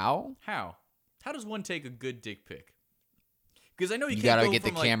 How? How? How does one take a good dick pic? Because I know you You can't gotta go get the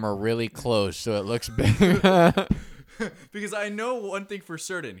from, like- camera really close so it looks big. Because I know one thing for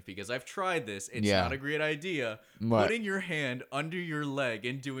certain, because I've tried this, it's Yeah. not a great idea. What? Putting your hand under your leg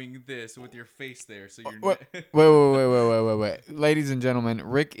and doing this with your face there, so you're Wait. Ladies and gentlemen,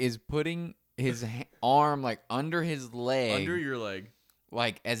 Rick is putting his arm like under his leg, under your leg.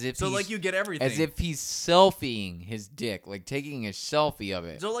 like as if So he's, like you get everything. as if he's selfieing his dick, like taking a selfie of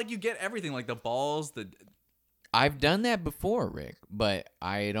it. So like you get everything, like the balls, the I've done that before, Rick, but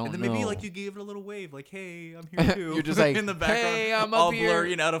I don't and then know. maybe like you give it a little wave, like hey, I'm here too. You're just like, in the background, "Hey, I'm all up here."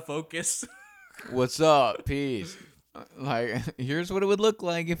 blurry and out of focus. What's up? Peace. Like, here's what it would look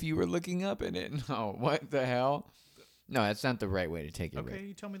like if you were looking up in it. No, what the hell? No, that's not the right way to take it, Okay, Rick.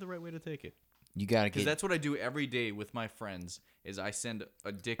 you tell me the right way to take it. You gotta get. Because that's what I do every day with my friends. Is I send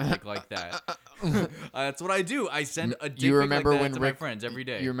a dick pic like that. That's what I do. I send a dick pic like that to my friends every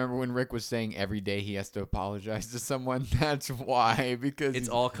day. You remember when Rick was saying every day he has to apologize to someone? That's why. Because it's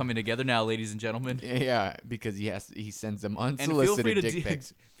all coming together now, ladies and gentlemen. Yeah, because he sends them unsolicited dick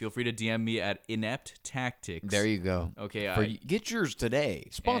pics. Feel free to DM me at Inept Tactics. There you go. Okay. Get yours today.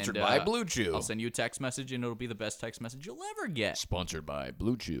 Sponsored by Blue Chew. I'll send you a text message, and it'll be the best text message you'll ever get. Sponsored by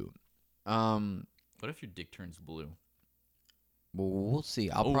Blue Chew. What if your dick turns blue? Well, we'll see.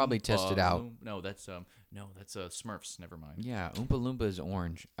 I'll probably test it out. No, that's Smurfs. Never mind. Yeah, Oompa Loompa is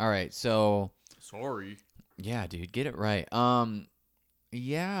orange. All right, so. Sorry. Yeah, dude, get it right.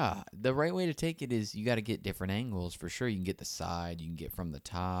 Yeah, the right way to take it is you got to get different angles for sure. You can get the side, you can get from the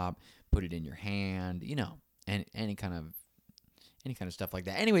top, put it in your hand, and any kind of stuff like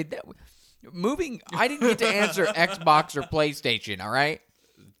that. Anyway, I didn't get to answer Xbox or PlayStation. All right,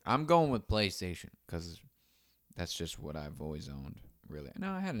 I'm going with PlayStation because that's just what I've always owned. Really,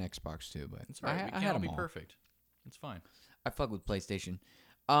 no, I had an Xbox too, but it's all right. I had them all. Perfect. It's fine. I fuck with PlayStation.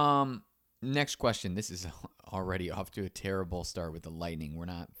 Next question. This is already off to a terrible start with the lightning. We're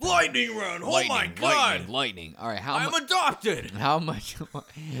not lightning round. Oh my god! Lightning. All right, I'm adopted. How much?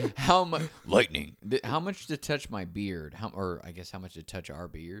 Lightning. How much to touch my beard? How much to touch our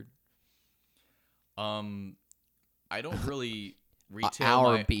beard? I don't really retail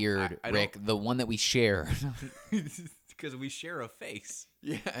our beard, Rick, the one that we share. Because we share a face.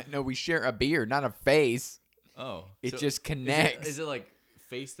 Yeah, no, we share a beard, not a face. Oh, it just connects. Is it like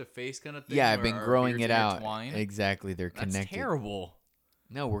face-to-face kind of thing? Yeah, I've been growing it out. Intertwined? Exactly, they're connected. That's terrible.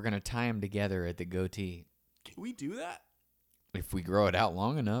 No, we're going to tie them together at the goatee. Can we do that? If we grow it out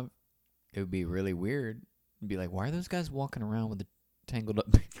long enough, it would be really weird. It'd be like, why are those guys walking around with a tangled up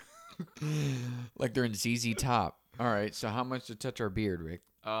like they're in ZZ Top? All right, so how much to touch our beard, Rick?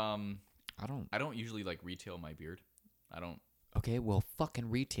 I don't usually like retail my beard. I don't. Okay, well, fucking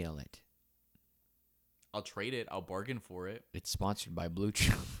retail it. I'll trade it. I'll bargain for it. It's sponsored by Blue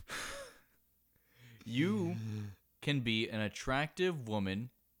Chew. You can be an attractive woman.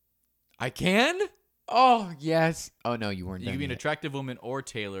 I can? Oh, yes. Oh, no, you weren't. You can be an attractive woman or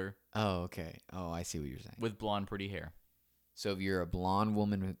tailor. Oh, okay. Oh, I see what you're saying. With blonde, pretty hair. So if you're a blonde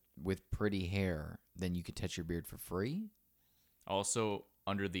woman with pretty hair, then you could touch your beard for free? Also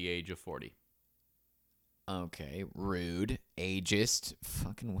under the age of 40. Okay, rude, ageist.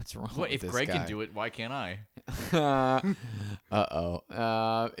 Fucking what's wrong with if this Greg guy? can do it, why can't I?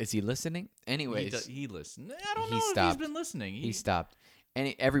 Is he listening? Anyways, he listened. I don't know if he's been listening. He stopped.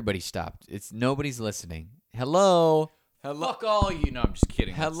 Everybody stopped. Nobody's listening. Hello. Fuck all you. No, I'm just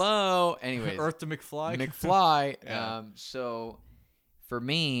kidding. Hello. Anyways, Earth to McFly. McFly. Yeah. So for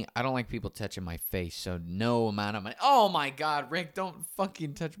me, I don't like people touching my face. So no amount of Oh my God, Rick, don't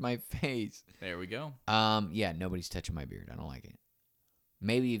fucking touch my face. There we go. Yeah, nobody's touching my beard. I don't like it.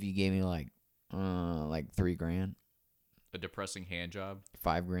 Maybe if you gave me like $3,000. A depressing hand job.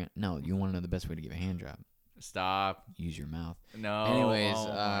 $5,000. No, you want to know the best way to give a hand job? Stop. Use your mouth. No. Anyways, oh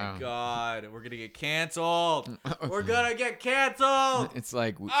my God, we're gonna get canceled. We're gonna get canceled. It's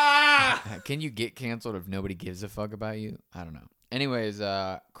like, can you get canceled if nobody gives a fuck about you? I don't know. Anyways,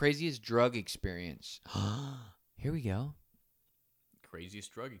 craziest drug experience. Here we go.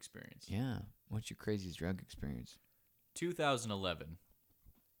 Craziest drug experience. Yeah. What's your craziest drug experience? 2011.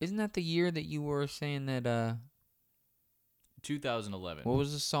 Isn't that the year that you were saying that? 2011. What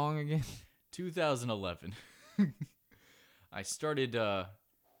was the song again? 2011. I started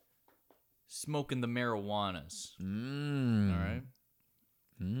smoking the marijuanas. All right.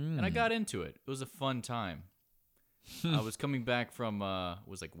 And I got into it. It was a fun time. I was coming back from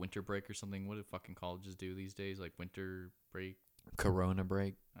was like winter break or something. What do fucking colleges do these days? Like winter break, Corona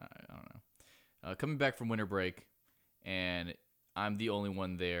break. I don't know. Coming back from winter break, and I'm the only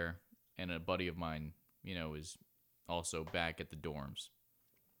one there, and a buddy of mine, is also back at the dorms.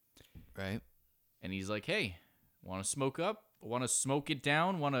 Right. And he's like, "Hey, want to smoke up? Want to smoke it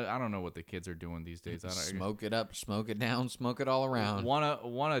down? I don't know what the kids are doing these days. Smoke it up, smoke it down, smoke it all around. Want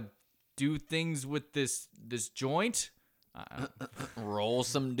to do things with this joint? Roll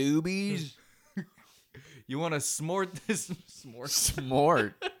some doobies. You want to snort this?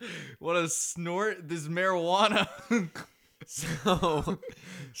 Snort. Want to snort this marijuana?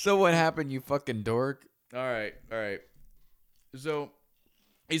 So what happened, you fucking dork? All right. So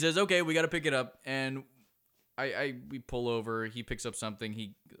he says, "Okay, we got to pick it up," and we pull over. He picks up something.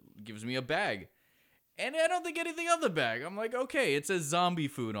 He gives me a bag, and I don't think anything of the bag. I'm like, "Okay, it says zombie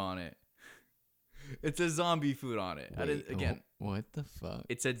food on it." It says zombie food on it. Wait, what the fuck?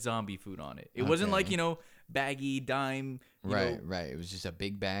 It said zombie food on it. It wasn't like, baggy dime. Right. It was just a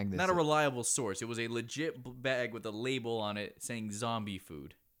big bag. Not a reliable source. It was a legit bag with a label on it saying zombie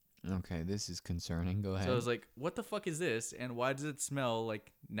food. Okay, this is concerning. Go ahead. So I was like, what the fuck is this? And why does it smell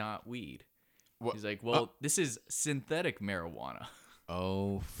like not weed? What? He's like, well, this is synthetic marijuana.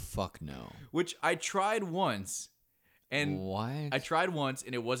 Oh, fuck no. Which I tried once. And what? I tried once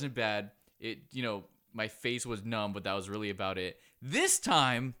and it wasn't bad. My face was numb, but that was really about it. This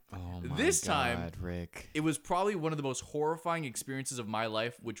time, Rick. It was probably one of the most horrifying experiences of my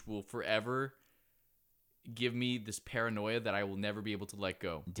life, which will forever give me this paranoia that I will never be able to let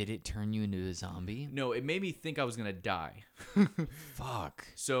go. Did it turn you into a zombie? No, it made me think I was going to die. Fuck.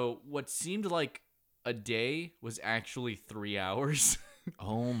 So what seemed like a day was actually 3 hours.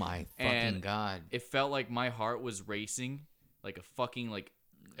 Oh my fucking God. It felt like my heart was racing like a fucking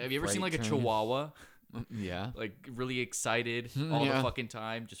have you ever seen like train. A chihuahua? Yeah. Like really excited all the fucking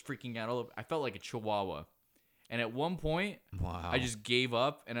time, just freaking out all over. I felt like a chihuahua. And at one point, I just gave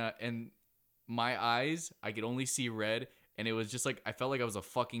up and my eyes, I could only see red, and it was just like I felt like I was a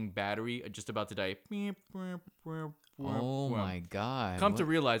fucking battery just about to die. Oh my God. To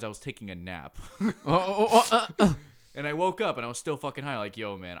realize I was taking a nap. And I woke up and I was still fucking high. Like,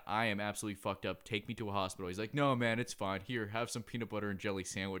 yo, man, I am absolutely fucked up. Take me to a hospital. He's like, no, man, it's fine. Here, have some peanut butter and jelly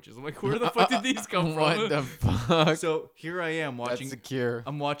sandwiches. I'm like, where the fuck did these come from? What the fuck? So here I am watching. That's secure.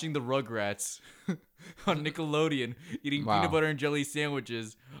 I'm watching the Rugrats on Nickelodeon, eating peanut butter and jelly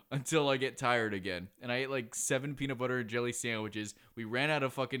sandwiches until I get tired again. And I ate like 7 peanut butter and jelly sandwiches. We ran out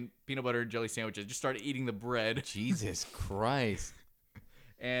of fucking peanut butter and jelly sandwiches. Just started eating the bread. Jesus Christ.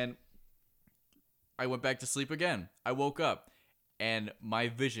 And I went back to sleep again. I woke up and my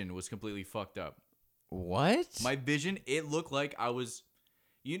vision was completely fucked up. What? My vision, it looked like I was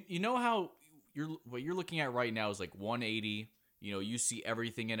you know how what you're looking at right now is like 180, you see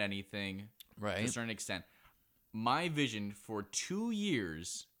everything and anything right to a certain extent. My vision for 2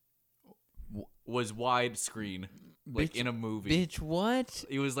 years was widescreen, like in a movie. Bitch, what?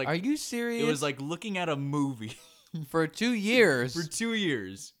 It was like, are you serious? It was like looking at a movie for 2 years. For 2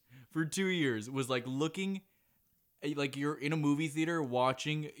 years. For 2 years, it was like looking, like you're in a movie theater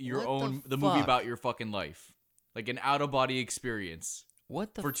watching the movie about your fucking life, like an out of body experience.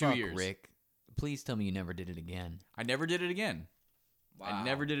 What the for fuck, 2 years, Rick? Please tell me you never did it again. I never did it again. Wow. I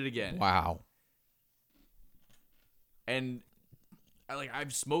never did it again. Wow. And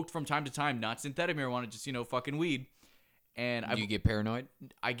I've smoked from time to time, not synthetic marijuana, just fucking weed. And you get paranoid?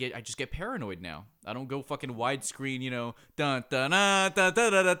 I just get paranoid now. I don't go fucking widescreen, I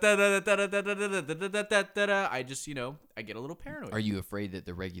just, I get a little paranoid. Are you afraid that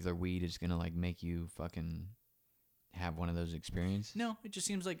the regular weed is gonna make you fucking have one of those experiences? No, it just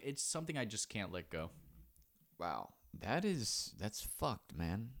seems like it's something I just can't let go. Wow. That's fucked,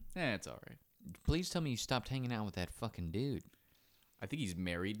 man. It's all right. Please tell me you stopped hanging out with that fucking dude. I think he's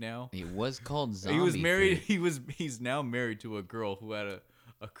married now. It was called Zombie. He was married. Food. He's now married to a girl who had a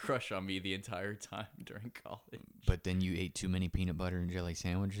crush on me the entire time during college. But then you ate too many peanut butter and jelly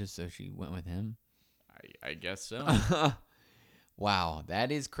sandwiches, so she went with him? I guess so. Wow,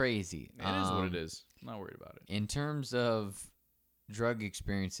 that is crazy. It is what it is. I'm not worried about it. In terms of drug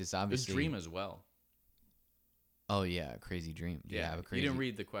experiences, obviously. His dream as well. Oh, yeah, crazy dream. Do you have a crazy... You didn't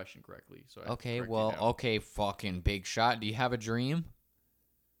read the question correctly. So okay, fucking big shot. Do you have a dream?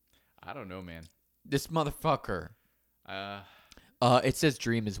 I don't know, man. This motherfucker. It says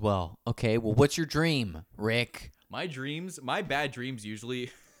dream as well. Okay, well, what's your dream, Rick? My bad dreams usually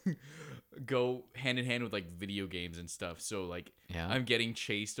go hand in hand with video games and stuff. So I'm getting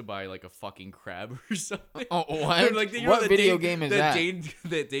chased by a fucking crab or something. Oh, what? What video game is that?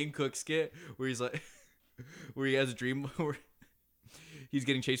 That Dane Cook skit where he's where he has a dream where he's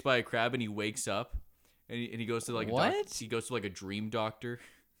getting chased by a crab and he wakes up and he goes to he goes to a dream doctor.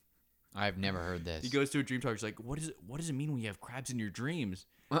 I've never heard this. He goes to a dream doctor. He's like, what does it mean when you have crabs in your dreams?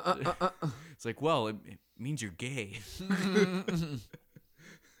 It's like, well, it means you're gay. Are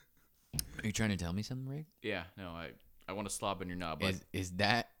you trying to tell me something, Rick? Yeah, no, I want to slop in your knob. Is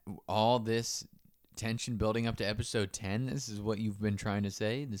that all this tension building up to episode 10? This is what you've been trying to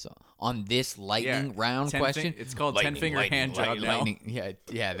say? This on this lightning round question? It's called 10-finger hand job now. Yeah,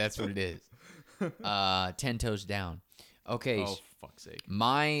 that's what it is. 10 toes down. Okay. Oh, fuck's sake.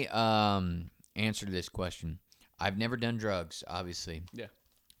 My answer to this question. I've never done drugs, obviously. Yeah.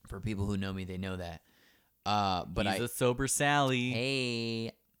 For people who know me, they know that. But He's a sober Sally.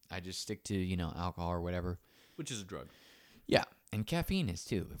 Hey, I just stick to, alcohol or whatever. Which is a drug. Yeah, and caffeine is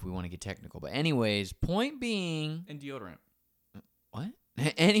too, if we want to get technical. But anyways, point being... And deodorant. What?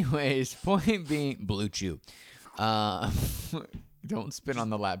 Anyways, point being... Blue Chew. Don't spit on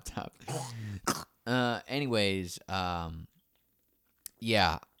the laptop. Anyways,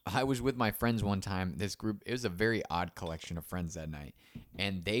 yeah, I was with my friends one time. This group, it was a very odd collection of friends that night,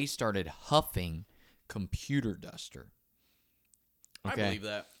 and they started huffing computer duster. Okay? I believe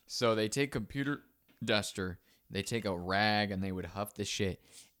that. So they take computer duster, they take a rag, and they would huff this shit.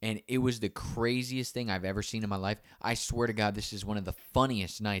 And it was the craziest thing I've ever seen in my life. I swear to God, this is one of the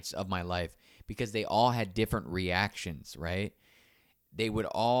funniest nights of my life because they all had different reactions, right? They would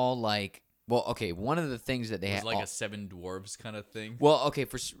all like, well, okay, one of the things that they had. It was like a Seven Dwarves kind of thing. Well, okay,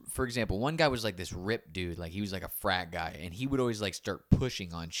 for example, one guy was like this ripped dude, like he was like a frat guy, and he would always like start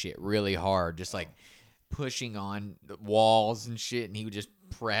pushing on shit really hard, just like pushing on the walls and shit, and he would just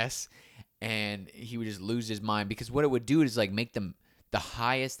press, and he would just lose his mind because what it would do is like make them the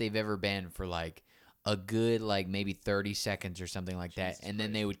highest they've ever been for like a good like maybe 30 seconds or something like that, and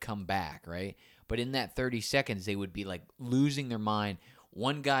then they would come back, right? But in that 30 seconds, they would be like losing their mind.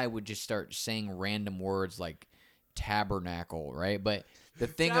 One guy would just start saying random words like tabernacle, right? But the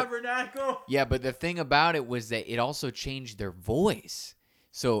thing, tabernacle. Yeah, but the thing about it was that it also changed their voice.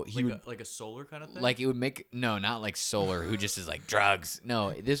 So he would like a Solar kind of thing. Like it would make not like Solar, who just is like drugs.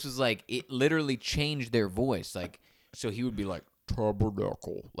 No, this was like it literally changed their voice. Like so he would be like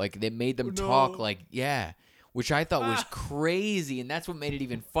tabernacle. Like they made them talk like which I thought was crazy, and that's what made it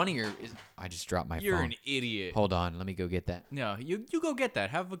even funnier. Is I just dropped my phone. You're an idiot. Hold on, let me go get that. No, you go get that.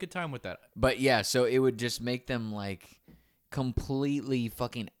 Have a good time with that. But yeah, so it would just make them like completely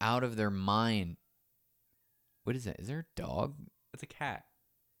fucking out of their mind. What is that? Is there a dog? It's a cat.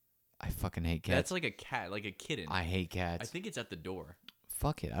 I fucking hate cats. That's like a cat, like a kitten. I hate cats. I think it's at the door.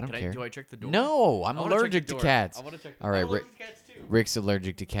 Fuck it, I don't care. Do I check the door? No, I'm allergic to cats. I want to check. All right, I'm allergic to cats too. Rick's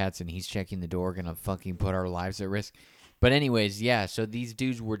allergic to cats, and he's checking the door. Gonna fucking put our lives at risk. But anyways, yeah. So these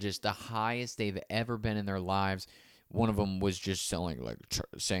dudes were just the highest they've ever been in their lives. One of them was just saying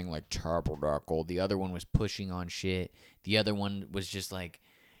like tabernacle. The other one was pushing on shit. The other one was just like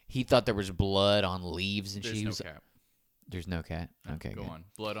he thought there was blood on leaves and shit. There's no cat. There's no cat. Okay, go on.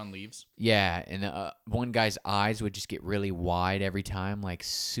 Blood on leaves. Yeah, and one guy's eyes would just get really wide every time, like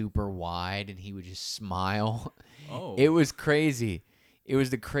super wide, and he would just smile. Oh, it was crazy. It was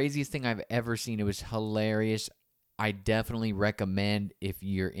the craziest thing I've ever seen. It was hilarious. I definitely recommend if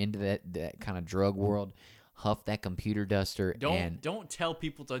you're into that kind of drug world, huff that computer duster. Don't tell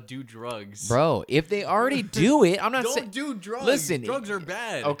people to do drugs, bro. If they already do it, I'm not saying don't do drugs. Listen, drugs are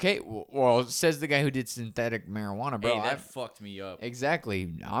bad. Okay, well, says the guy who did synthetic marijuana, bro. Hey, that fucked me up.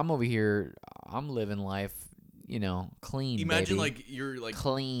 Exactly. I'm over here. I'm living life, clean. Imagine baby. like you're like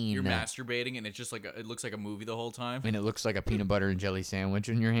clean. You're masturbating, and it's just like it looks like a movie the whole time, and it looks like a peanut butter and jelly sandwich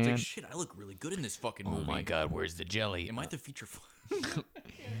in your hand. It's like, shit, I look really good in this fucking movie. Oh my god, where's the jelly? Am I the feature?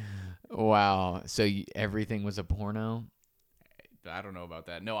 Wow. So everything was a porno? I don't know about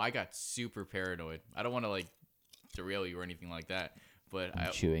that. No, I got super paranoid. I don't want to like derail you or anything like that. But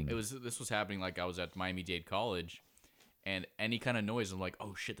this was happening like I was at Miami-Dade College, and any kind of noise, I'm like,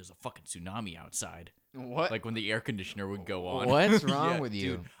 oh shit, there's a fucking tsunami outside. What? Like when the air conditioner would go on. What's wrong with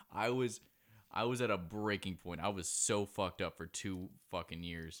you? Dude, I was at a breaking point. I was so fucked up for 2 fucking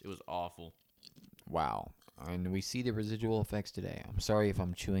years. It was awful. Wow. And we see the residual effects today. I'm sorry if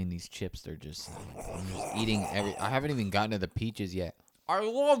I'm chewing these chips. I'm just eating I haven't even gotten to the peaches yet. I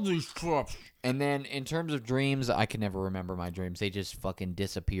love these chips. And then in terms of dreams, I can never remember my dreams. They just fucking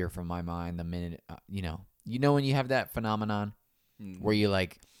disappear from my mind the minute, you know when you have that phenomenon where you're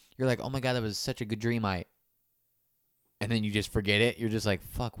like, oh my God, that was such a good dream. And then you just forget it. You're just like,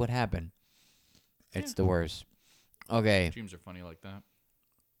 fuck, what happened? It's the worst. Okay. Dreams are funny like that.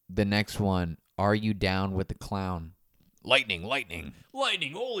 The next one. Are you down with the clown? Lightning.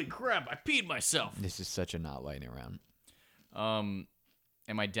 Holy crap, I peed myself. This is such a not lightning round.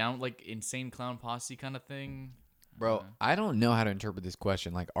 Am I down like Insane Clown Posse kind of thing? Bro, I don't know how to interpret this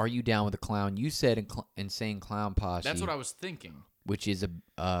question. Like, are you down with the clown? You said Insane Clown Posse. That's what I was thinking. Which is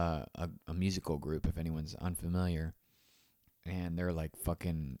a musical group, if anyone's unfamiliar. And they're like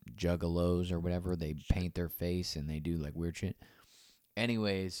fucking juggalos or whatever. They paint their face and they do like weird shit.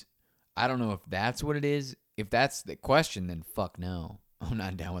 Anyways, I don't know if that's what it is. If that's the question, then fuck no. I'm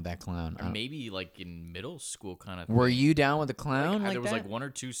not down with that clown. Or maybe like in middle school kind of thing. Were you down with the clown? There was like 1 or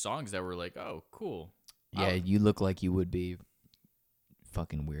 2 songs that were like, oh, cool. Yeah, you look like you would be.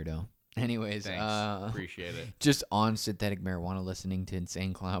 Fucking weirdo. Anyways, thanks. Appreciate it. Just on synthetic marijuana listening to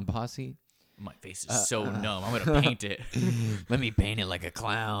Insane Clown Posse. My face is so numb. I'm going to paint it. Let me paint it like a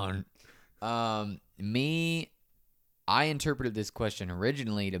clown. I interpreted this question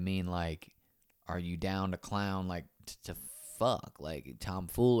originally to mean like, are you down to clown, like to fuck, like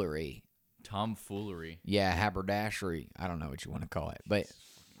tomfoolery? Tomfoolery. Yeah, haberdashery. I don't know what you want to call it, but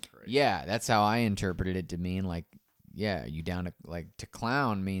Christ. Yeah, that's how I interpreted it to mean like, yeah, you down to like to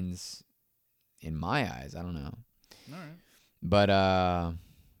clown means in my eyes, I don't know. All right.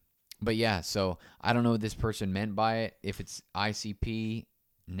 But yeah, so I don't know what this person meant by it. If it's ICP,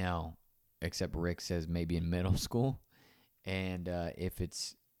 no. Except Rick says maybe in middle school. And if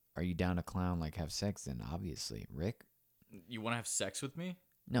it's are you down to clown like have sex, then obviously Rick. You want to have sex with me?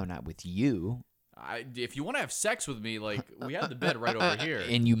 No, not with you. If you want to have sex with me, like we have the bed right over here.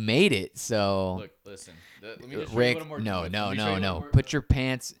 And you made it, so Look, listen. Let me just Rick, show you what I'm no, working no, with. no, no. Put your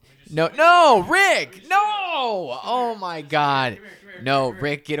pants. No, Rick, no. Oh my God. No,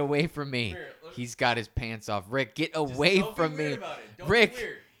 Rick, get away from me. He's got his pants off. Rick, get away from me. Rick,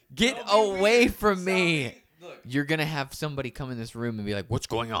 get away from me. You're gonna have somebody come in this room and be like, "What's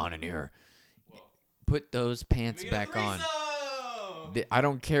going on in here?" Put those pants back on. I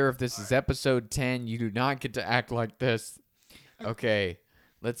don't care if this is episode 10. You do not get to act like this. Okay,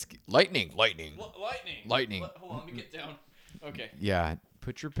 lightning. Lightning. Hold on, let me get down. Okay. Yeah,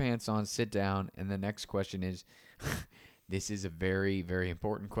 put your pants on, sit down, and the next question is, this is a very, very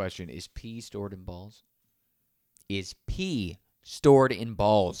important question. Is pee stored in balls? Is pee stored in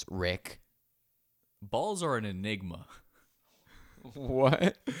balls, Rick? Balls are an enigma.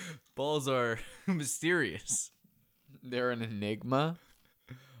 What? Balls are mysterious. They're an enigma?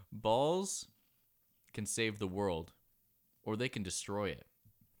 Balls can save the world, or they can destroy it.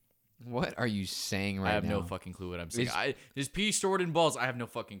 What are you saying right now? I have no fucking clue what I'm saying. Is pee stored in balls? I have no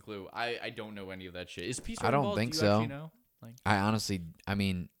fucking clue. I don't know any of that shit. Is pee stored in balls? I don't think so. Actually know? Like, I honestly,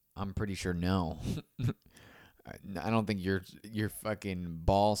 I'm pretty sure no. I don't think your fucking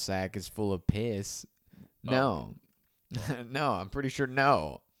ball sack is full of piss. No. No, I'm pretty sure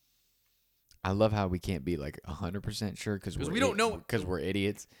no. I love how we can't be like 100% sure because we don't know because we're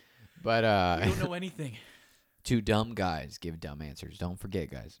idiots. But we don't know anything. Two dumb guys give dumb answers. Don't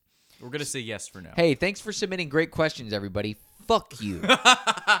forget, guys. We're gonna say yes for now. Hey, thanks for submitting great questions, everybody. Fuck you.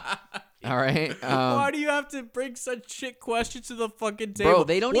 All right. Why do you have to bring such shit questions to the fucking table? Bro,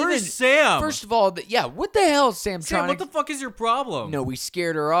 they don't Where's even. Sam? First of all, yeah. What the hell, is Sam? Sam, what the fuck is your problem? No, we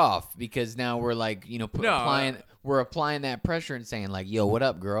scared her off because now we're like, we're applying that pressure and saying like, "Yo, what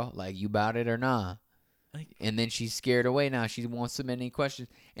up, girl? Like, you about it or nah?" And then she's scared away. Now she won't submit any questions.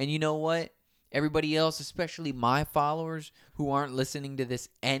 And you know what? Everybody else, especially my followers who aren't listening to this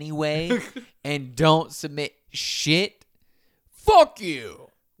anyway and don't submit shit, fuck you.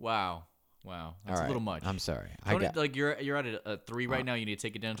 Wow, that's a little much. I'm sorry. You're at a 3 right now. You need to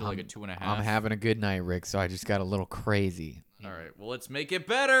take it down to like a 2.5. I'm having a good night, Rick. So I just got a little crazy. All right. Well, let's make it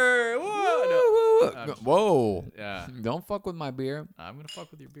better. Whoa. Whoa. Yeah. Don't fuck with my beer. I'm gonna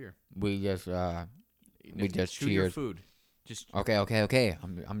fuck with your beer. We just chew cheered. your food. Just okay.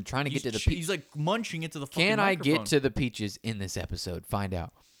 I'm trying to get to the peaches. He's like munching into the fucking Can I microphone. get to the peaches in this episode? Find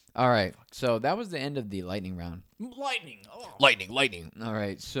out. All right. So that was the end of the lightning round. Lightning. Oh. Lightning. All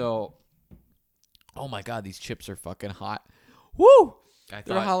right. So, oh my God, these chips are fucking hot. Woo! They're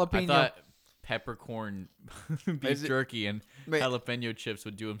jalapeno. I thought peppercorn beef jerky and jalapeno chips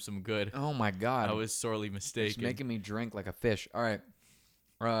would do him some good. Oh my God. I was sorely mistaken. It's making me drink like a fish. All right.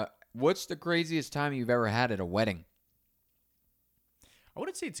 What's the craziest time you've ever had at a wedding? I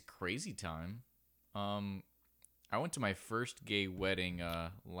wouldn't say it's a crazy time. I went to my first gay wedding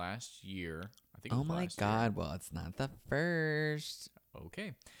last year. I think. Oh my God! Well, it's not the first.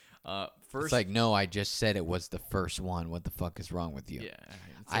 Okay. First. It's like, no, I just said it was the first one. What the fuck is wrong with you? Yeah.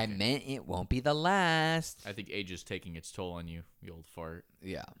 I meant it won't be the last. I think age is taking its toll on you, you old fart.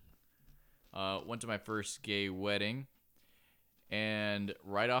 Yeah. Went to my first gay wedding, and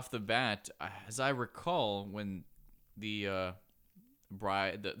right off the bat, as I recall, when the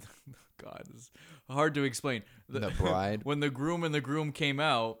bride, God, this is hard to explain. The bride, when the groom and the groom came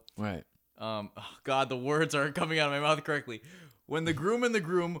out, right? God, the words aren't coming out of my mouth correctly. When the groom and the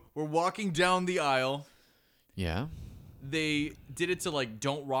groom were walking down the aisle, yeah, they did it to like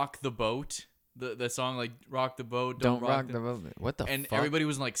 "Don't Rock the Boat." The song like "Rock the Boat, don't rock the boat." What the? And fuck? everybody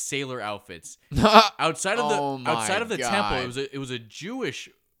was in like sailor outfits. outside of the temple, it was a Jewish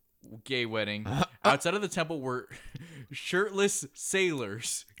gay wedding. Outside of the temple were shirtless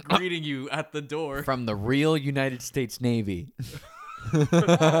sailors greeting you at the door from the real United States Navy.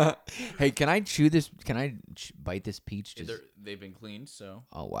 Hey, can I chew this? Can I bite this peach? They've been cleaned, so.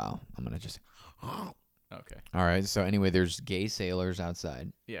 Oh wow, I'm gonna just. Okay. All right. So anyway, there's gay sailors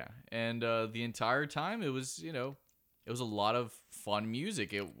outside. Yeah, and the entire time it was a lot of fun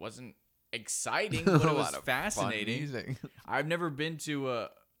music. It wasn't exciting, but it was fascinating. I've never been to a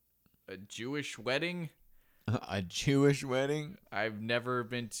Jewish wedding. A Jewish wedding? I've never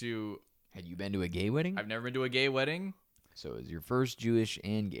been to. Had you been to a gay wedding? I've never been to a gay wedding. So it was your first Jewish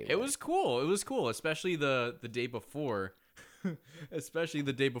and gay wedding. It was cool. It was cool, especially the day before. Especially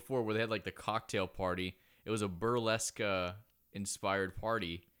the day before where they had like the cocktail party. It was a burlesque inspired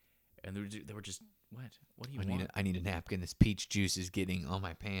party, and they were just what do you want? I need a napkin. This peach juice is getting on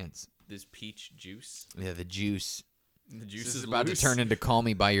my pants. This peach juice? Yeah, the juice. The juice is is about loose. to turn into Call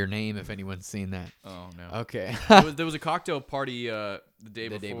Me by Your Name. If anyone's seen that. Oh no. Okay. there was a cocktail party the day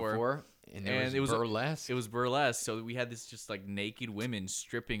before. And it was burlesque. It was burlesque. So we had this just like naked women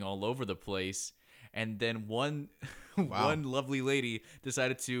stripping all over the place. And then one lovely lady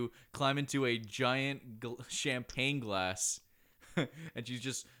decided to climb into a giant champagne glass. And she's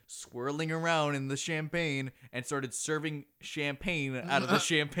just swirling around in the champagne and started serving champagne out of the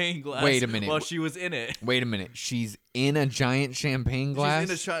champagne glass. Wait a minute. While she was in it. Wait a minute. She's in a giant champagne glass?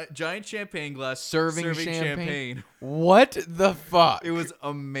 She's in a giant champagne glass serving champagne? champagne. What the fuck? It was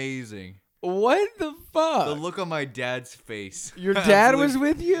amazing. What the fuck? The look on my dad's face. Your dad was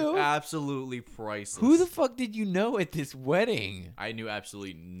with you? Absolutely priceless. Who the fuck did you know at this wedding? I knew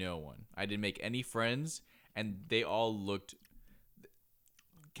absolutely no one. I didn't make any friends, and they all looked...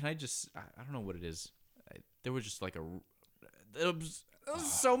 Can I just... I don't know what it is. There was just like a... There was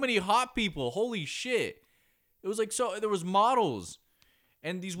so many hot people. Holy shit. It was like so... There was models.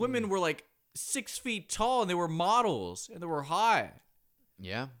 And these women were like 6 feet tall, and they were models. And they were hot.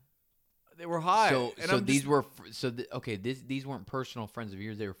 Yeah. They were hot. So these were... these weren't personal friends of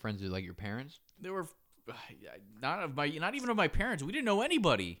yours. They were friends with like your parents? They were... Not even of my parents. We didn't know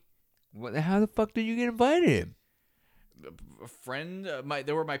anybody. How the fuck did you get invited? A friend,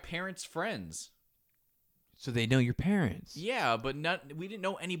 they were my parents' friends. So they know your parents. Yeah, but we didn't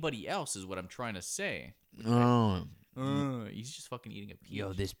know anybody else. Is what I'm trying to say. Oh, he's just fucking eating a peach.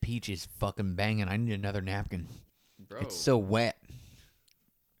 Yo, this peach is fucking banging. I need another napkin. Bro, it's so wet.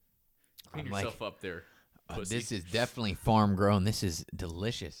 Clean yourself up there. Pussy. This is definitely farm grown. This is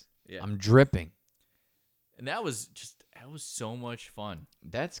delicious. Yeah. I'm dripping. And that was so much fun.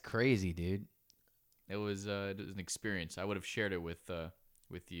 That's crazy, dude. It was an experience. I would have shared it with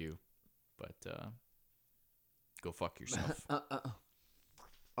you, but go fuck yourself.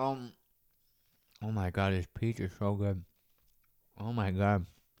 Oh my god, this peach is so good. Oh my god,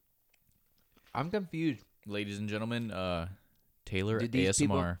 I'm confused. Ladies and gentlemen, Taylor Did these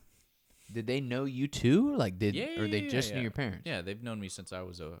ASMR. Did they know you too? Like, or they just knew your parents? Yeah, they've known me since I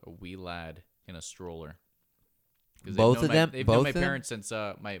was a wee lad in a stroller. Both of them. They've known my parents since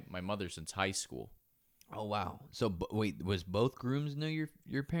my mother since high school. Oh wow! So wait, was both grooms know your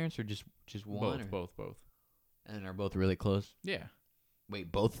parents, or just one? Both. And are both really close? Yeah. Wait,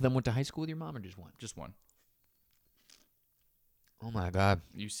 both of them went to high school with your mom, or just one? Just one. Oh my god!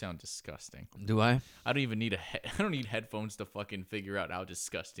 You sound disgusting. Do I? I don't even need I don't need headphones to fucking figure out how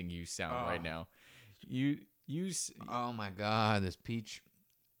disgusting you sound right now. Oh my god, this peach.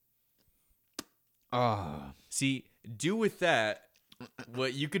 Oh. See, do with that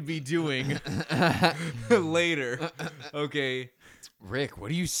what you could be doing later. Okay. Rick,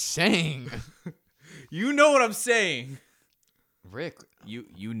 what are you saying? You know what I'm saying. Rick.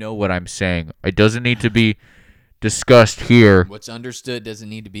 You know what I'm saying. It doesn't need to be discussed here. What's understood doesn't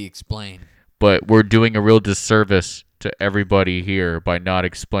need to be explained. But we're doing a real disservice to everybody here by not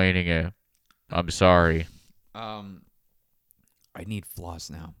explaining it. I'm sorry. I need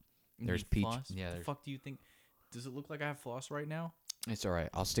floss now. There's peach. Floss? Yeah. What the fuck do you think? Does it look like I have floss right now? It's all right.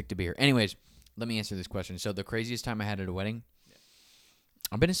 I'll stick to beer. Anyways, let me answer this question. So the craziest time I had at a wedding,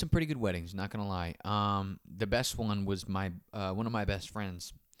 I've been to some pretty good weddings, not gonna lie. The best one was my one of my best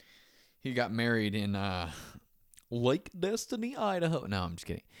friends. He got married in Lake Destiny, Idaho. No, I'm just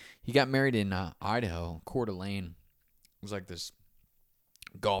kidding. He got married in Idaho, Coeur d'Alene. It was like this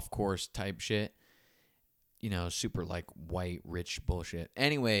golf course type shit. You know, super like white, rich bullshit.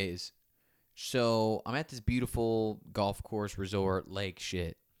 Anyways, so I'm at this beautiful golf course, resort, lake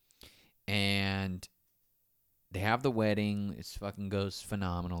shit. And they have the wedding. It fucking goes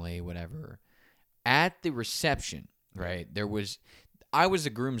phenomenally, whatever. At the reception, right, I was a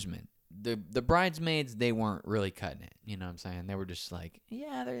groomsman. The bridesmaids, they weren't really cutting it. You know what I'm saying? They were just like,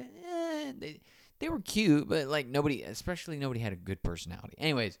 yeah, they were cute, but like nobody had a good personality.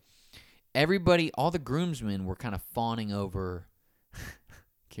 Anyways, everybody, all the groomsmen were kind of fawning over.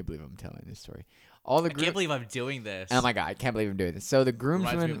 Can't believe I'm telling this story. I can't believe I'm doing this. Oh my god, I can't believe I'm doing this. So the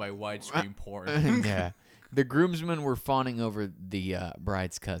groomsmen, reminds me of my widescreen porn. Yeah, the groomsmen were fawning over the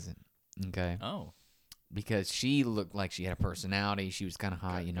bride's cousin. Okay. Oh. Because she looked like she had a personality. She was kind of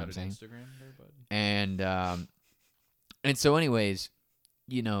hot, you know what I'm saying? Instagram there, bud. And so, anyways,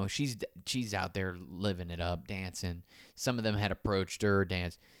 you know, she's out there living it up, dancing. Some of them had approached her,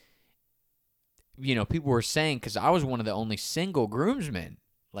 danced. people were saying, because I was one of the only single groomsmen.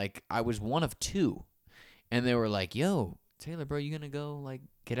 Like, I was one of two. And they were like, yo, Taylor, bro, you going to go, like,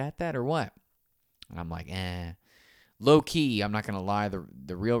 get at that or what? And I'm like, low key, I'm not going to lie.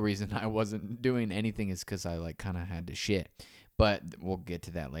 The real reason I wasn't doing anything is because I, like, kind of had to shit. But we'll get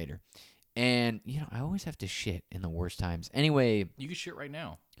to that later. And, I always have to shit in the worst times. Anyway. You can shit right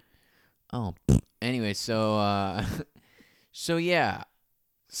now. Oh. Anyway, so, so yeah.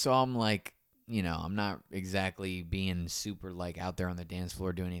 So I'm like, I'm not exactly being super, like, out there on the dance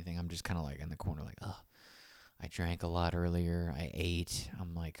floor doing anything. I'm just kind of, like, in the corner, like, oh, I drank a lot earlier. I ate.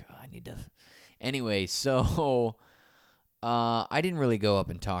 I'm like, oh, I need to. Anyway, so I didn't really go up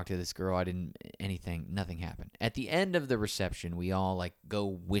and talk to this girl. Nothing happened. At the end of the reception, we all, like, go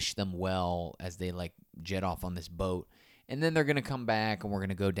wish them well as they, like, jet off on this boat. And then they're going to come back, and we're going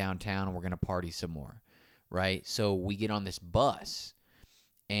to go downtown, and we're going to party some more, right? So we get on this bus,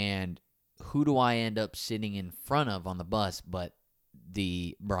 and who do I end up sitting in front of on the bus but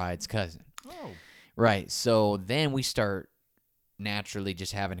the bride's cousin? Oh. Right. So then we start naturally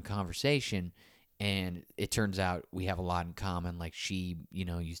just having a conversation, and it turns out we have a lot in common. Like, she,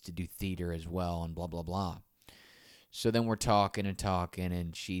 used to do theater as well and blah, blah, blah. So then we're talking,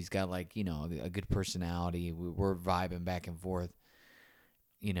 and she's got, like, a good personality. We're vibing back and forth,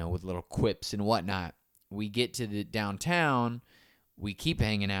 with little quips and whatnot. We get to the downtown. We keep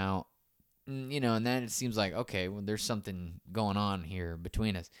hanging out, and then it seems like, okay, well, there's something going on here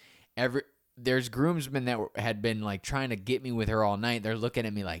between us. There's groomsmen that had been, like, trying to get me with her all night. They're looking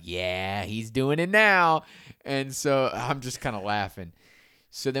at me like, yeah, he's doing it now. And so I'm just kind of laughing.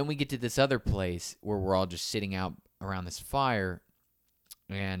 So then we get to this other place where we're all just sitting out around this fire.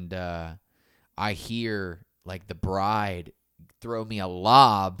 And I hear, like, the bride throw me a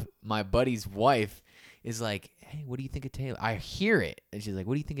lob. My buddy's wife is like, hey, what do you think of Taylor? I hear it. And she's like,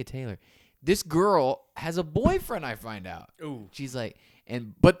 what do you think of Taylor? This girl has a boyfriend, I find out. Ooh. She's like,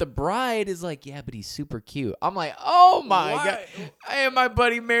 but the bride is like, yeah, but he's super cute. I'm like, oh my God. Hey, my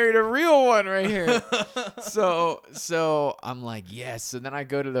buddy married a real one right here. so I'm like, yes. So then I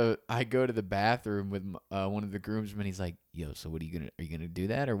go to the bathroom with one of the groomsmen. He's like, yo, so what are you gonna do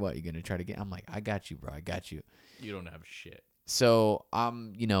that or what? You gonna try to get? I'm like, I got you, bro. I got you. You don't have shit. So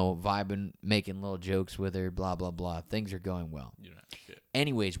I'm, vibing, making little jokes with her, blah, blah, blah. Things are going well. You don't have shit.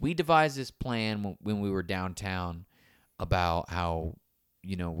 Anyways, we devised this plan when we were downtown about how,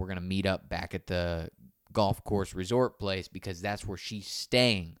 we're going to meet up back at the golf course resort place because that's where she's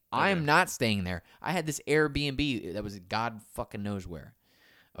staying. Okay. I am not staying there. I had this Airbnb that was God fucking knows where.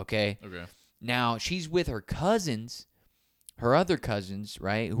 Okay? Okay. Now, she's with her cousins, her other cousins,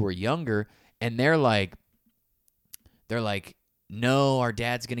 right, who are younger, and they're like, no, our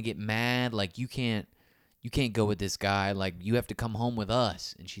dad's going to get mad. Like, you can't go with this guy. Like, you have to come home with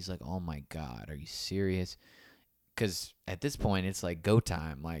us. And she's like, oh, my God, are you serious? Because at this point, it's like go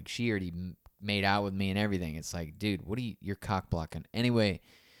time. Like, she already made out with me and everything. It's like, dude, you're cock blocking. Anyway,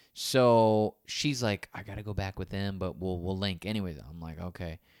 so she's like, I got to go back with them, but we'll link. Anyways, I'm like,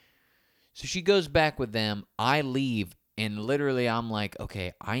 okay. So she goes back with them. I leave. And literally, I'm like,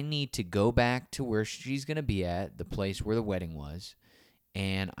 okay, I need to go back to where she's going to be at, the place where the wedding was,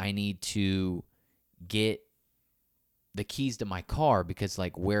 and I need to get the keys to my car because,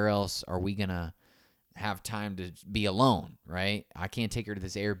 like, where else are we going to have time to be alone, right? I can't take her to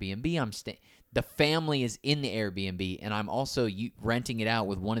this Airbnb. The family is in the Airbnb, and I'm also renting it out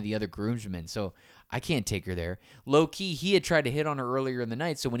with one of the other groomsmen, so I can't take her there. Low-key, he had tried to hit on her earlier in the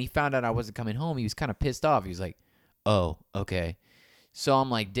night, so when he found out I wasn't coming home, he was kind of pissed off. He was like, oh, okay. So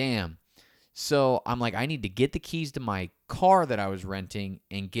I'm like, damn. So I'm like, I need to get the keys to my car that I was renting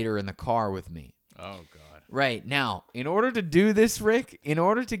and get her in the car with me. Oh, God. Right. Now, in order to do this, Rick, in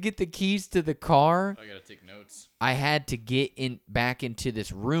order to get the keys to the car, I got to take notes. I had to get back into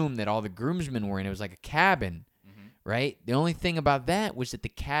this room that all the groomsmen were in. It was like a cabin, right? The only thing about that was that the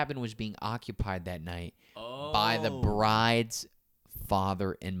cabin was being occupied that night by the bride's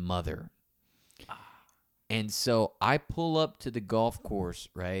father and mother. And so I pull up to the golf course,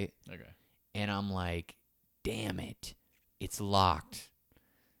 right? Okay. And I'm like, damn it. It's locked.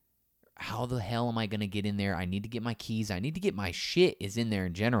 How the hell am I going to get in there? I need to get my keys. I need to get my shit is in there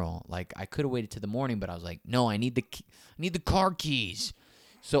in general. Like, I could have waited till the morning, but I was like, no, I need the car keys.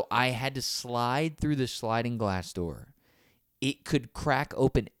 So I had to slide through the sliding glass door. It could crack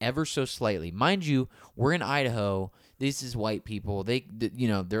open ever so slightly. Mind you, we're in Idaho. This is white people.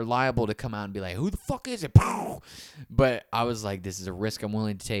 They're liable to come out and be like, who the fuck is it? But I was like, this is a risk I'm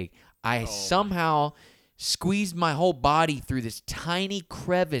willing to take. I somehow squeezed my whole body through this tiny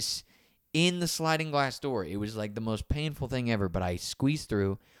crevice in the sliding glass door. It was like the most painful thing ever, but I squeezed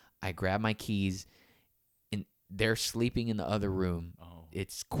through. I grab my keys, and they're sleeping in the other room. Oh.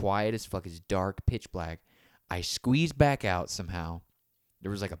 It's quiet as fuck. It's dark, pitch black. I squeeze back out somehow.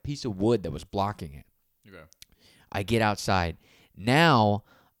 There was like a piece of wood that was blocking it. Okay. I get outside. Now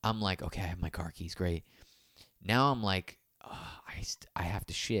I'm like, okay, I have my car keys. Great. Now I'm like, I have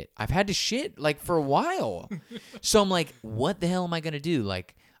to shit. I've had to shit like for a while. So I'm like, what the hell am I going to do?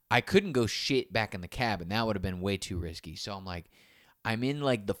 Like, I couldn't go shit back in the cabin. That would have been way too risky. So I'm like, I'm in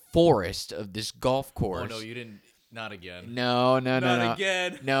like the forest of this golf course. Oh, no, you didn't. Not again. No. Not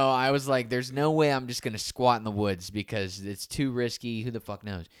again. No, I was like, there's no way I'm just going to squat in the woods because it's too risky. Who the fuck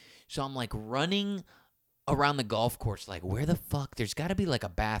knows? So I'm like running around the golf course, like, where the fuck? There's got to be like a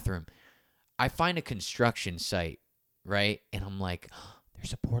bathroom. I find a construction site, right? And I'm like, oh,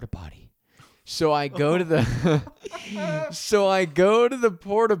 there's a porta potty. So I go to the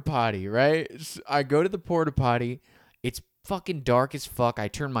porta potty, right? So I go to the porta potty. It's fucking dark as fuck. I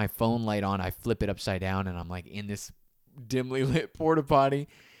turn my phone light on. I flip it upside down, and I'm like in this dimly lit porta potty.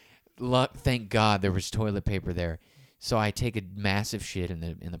 Thank God there was toilet paper there. So I take a massive shit in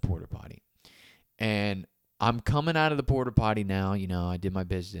the porta potty, and I'm coming out of the porta potty now. You know, I did my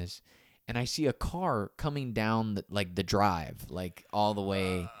business, and I see a car coming down the drive, like all the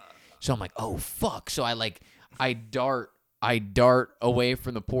way. So I'm like, oh fuck! So I dart away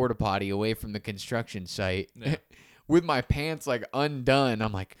from the porta potty, away from the construction site. Yeah. With my pants like undone.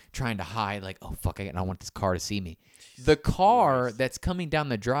 I'm like trying to hide, like, oh fuck, I don't want this car to see me. The car that's coming down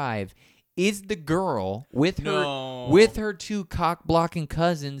the drive is the girl with her two cock blocking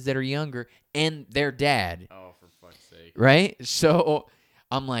cousins that are younger and their dad. Oh, for fuck's sake. Right? So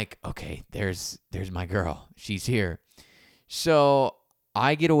I'm like, okay, there's my girl. She's here. So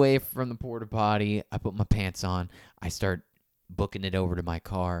I get away from the porta potty. I put my pants on. I start booking it over to my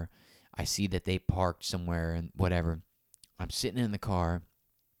car. I see that they parked somewhere and whatever. I'm sitting in the car,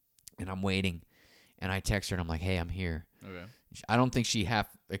 and I'm waiting, and I text her, and I'm like, hey, I'm here. Okay. I don't think she half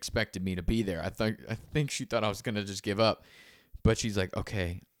expected me to be there. I think she thought I was going to just give up. But she's like,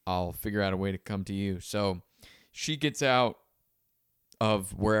 okay, I'll figure out a way to come to you. So she gets out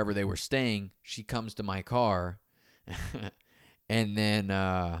of wherever they were staying. She comes to my car, and then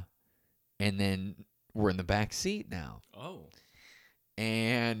we're in the back seat now. Oh.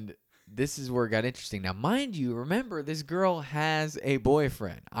 And this is where it got interesting. Now, mind you, remember, this girl has a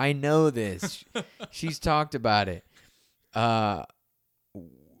boyfriend. I know this. She's talked about it.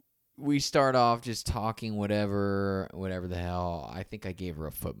 We start off just talking whatever the hell. I think I gave her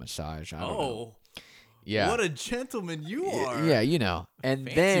a foot massage. I don't know. Yeah. What a gentleman you are. Yeah, you know.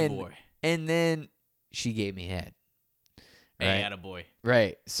 And Fancy then she gave me head. Hey, attaboy.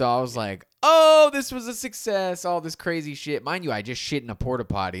 Right. So I was like, oh, this was a success. All this crazy shit. Mind you, I just shit in a porta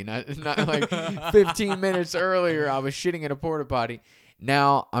potty. Not like 15 minutes earlier, I was shitting in a porta potty.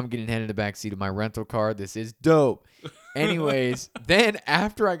 Now I'm getting head in the backseat of my rental car. This is dope. Anyways, then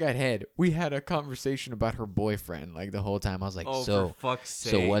after I got head, we had a conversation about her boyfriend. Like the whole time, I was like, for fuck's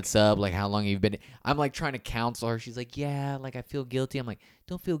sake. So what's up? Like, how long have you been? I'm like trying to counsel her. She's like, yeah, like I feel guilty. I'm like,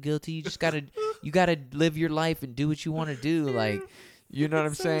 don't feel guilty. You just gotta live your life and do what you want to do. Like, you know what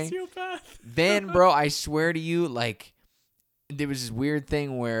I'm saying? Then, bro, I swear to you, like, there was this weird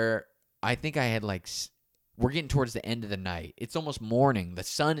thing where I think I had like, we're getting towards the end of the night. It's almost morning. The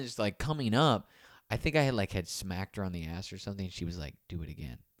sun is like coming up. I think I had smacked her on the ass or something. She was like, do it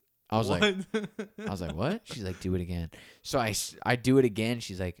again. I was like, what? She's like, do it again. So I do it again.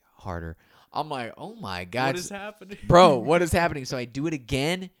 She's like, harder. I'm like, oh my God. What is happening? Bro, what is happening? So I do it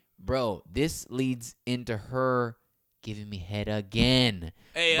again. Bro, this leads into her giving me head again.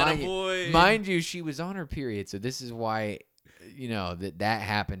 Hey, attaboy. Mind you, she was on her period. So this is why, you know, that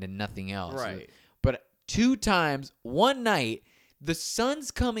happened and nothing else. Right. But 2 times, one night, the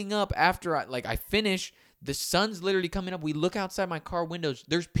sun's coming up after I finish. The sun's literally coming up. We look outside my car windows.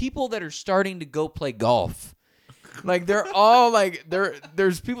 There's people that are starting to go play golf. Like they're all like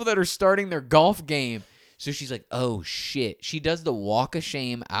there's people that are starting their golf game. So she's like, "Oh shit." She does the walk of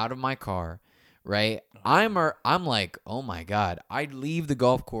shame out of my car, right? I'm like, "Oh my God." I leave the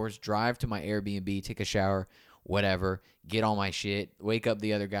golf course, drive to my Airbnb, take a shower, whatever, get all my shit, wake up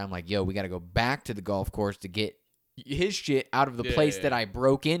the other guy. I'm like, "Yo, we got to go back to the golf course to get his shit out of the place that I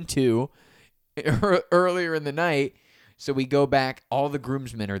broke into earlier in the night." So we go back. All the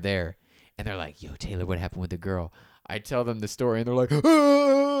groomsmen are there, and they're like, "Yo, Taylor, what happened with the girl?" I tell them the story, and they're like,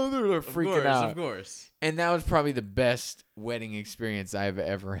 "Oh!" They're freaking out. Of course. And that was probably the best wedding experience I've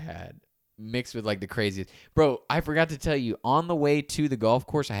ever had, mixed with like the craziest. Bro, I forgot to tell you, on the way to the golf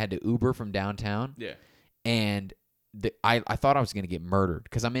course, I had to Uber from downtown. Yeah. And I thought I was going to get murdered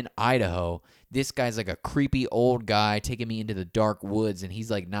because I'm in Idaho. This guy's like a creepy old guy taking me into the dark woods, and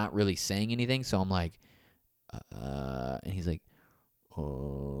he's like not really saying anything. So I'm like, and he's like,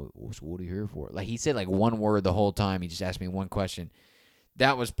 so what are you here for? Like he said like one word the whole time. He just asked me one question.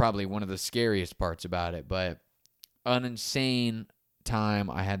 That was probably one of the scariest parts about it, but an insane time.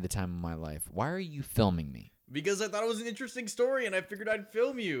 I had the time of my life. Why are you filming me? Because I thought it was an interesting story, and I figured I'd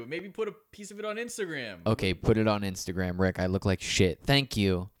film you. Maybe put a piece of it on Instagram. Okay, put it on Instagram, Rick. I look like shit. Thank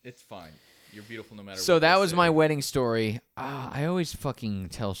you. It's fine. You're beautiful no matter what. So that was my wedding story. I always fucking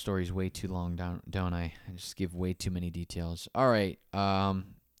tell stories way too long, don't I? I just give way too many details. All right.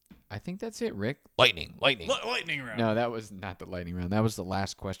 I think that's it, Rick. Lightning round. No, that was not the lightning round. That was the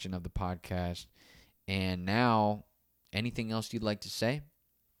last question of the podcast. And now, anything else you'd like to say?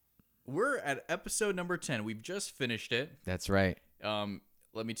 We're at episode number 10. We've just finished it. That's right.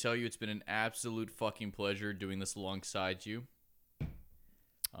 Let me tell you, it's been an absolute fucking pleasure doing this alongside you.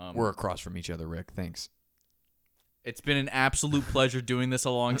 We're across from each other, Rick. Thanks. It's been an absolute pleasure doing this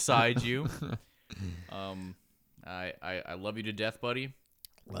alongside you. I love you to death, buddy.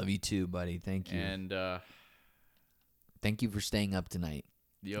 Love you too, buddy. Thank you. And thank you for staying up tonight.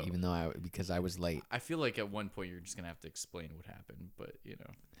 Yo, even though because I was late. I feel like at one point you're just gonna have to explain what happened, but you know,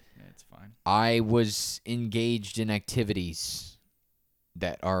 it's fine. I was engaged in activities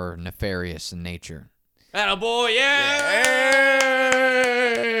that are nefarious in nature. Attaboy, yeah!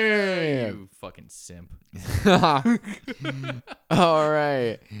 You fucking simp. All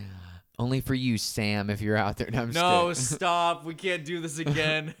right. Only for you, Sam, if you're out there. No, stop. We can't do this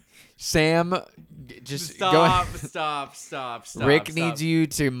again. Sam, just stop. Rick needs you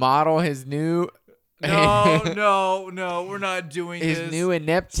to model his new... No, we're not doing his this. His new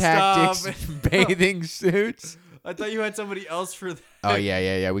Inept Tactics bathing suits. I thought you had somebody else for that. Oh,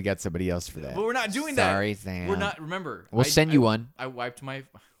 yeah. We got somebody else for that. But we're not doing that. Sorry, Sam. We're not. Remember. We'll send you one. I wiped my...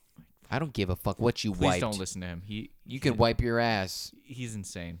 I don't give a fuck what you wiped. Please don't listen to him. You can wipe your ass. He's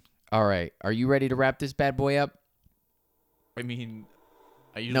insane. All right. Are you ready to wrap this bad boy up? I mean...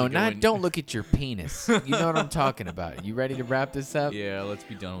 Don't look at your penis. You know what I'm talking about. You ready to wrap this up? Yeah, let's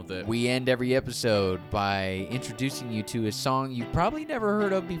be done with it. We end every episode by introducing you to a song you've probably never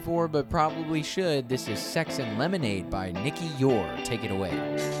heard of before, but probably should. This is Sex and Lemonade by Nikki Yor. Take it away.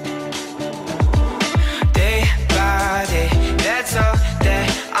 Day by day, that's all that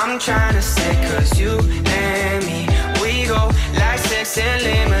I'm trying to say. 'Cause you and me, we go like sex and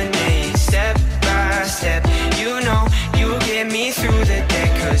lemonade. Step by step, you know you get me through the day.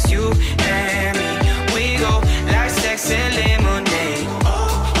 'Cause you and me, we go like sex and lemonade.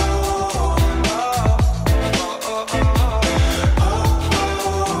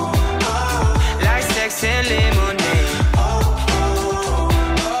 Like sex and lemonade.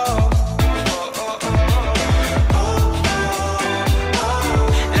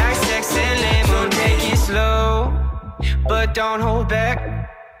 Like sex and lemonade. Take it slow, but don't hold back.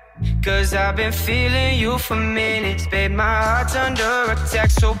 'Cause I've been feeling you for minutes. Babe, my heart's under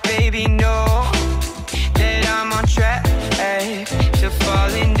attack. So baby, know that I'm on track to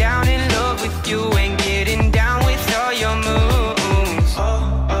falling down in love with you and getting down with all your moves.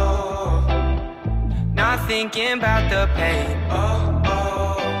 Not thinking about the pain.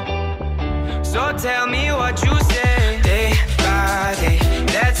 So tell me what you say. Day by day,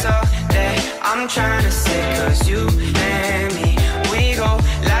 that's all that I'm trying to say. 'Cause you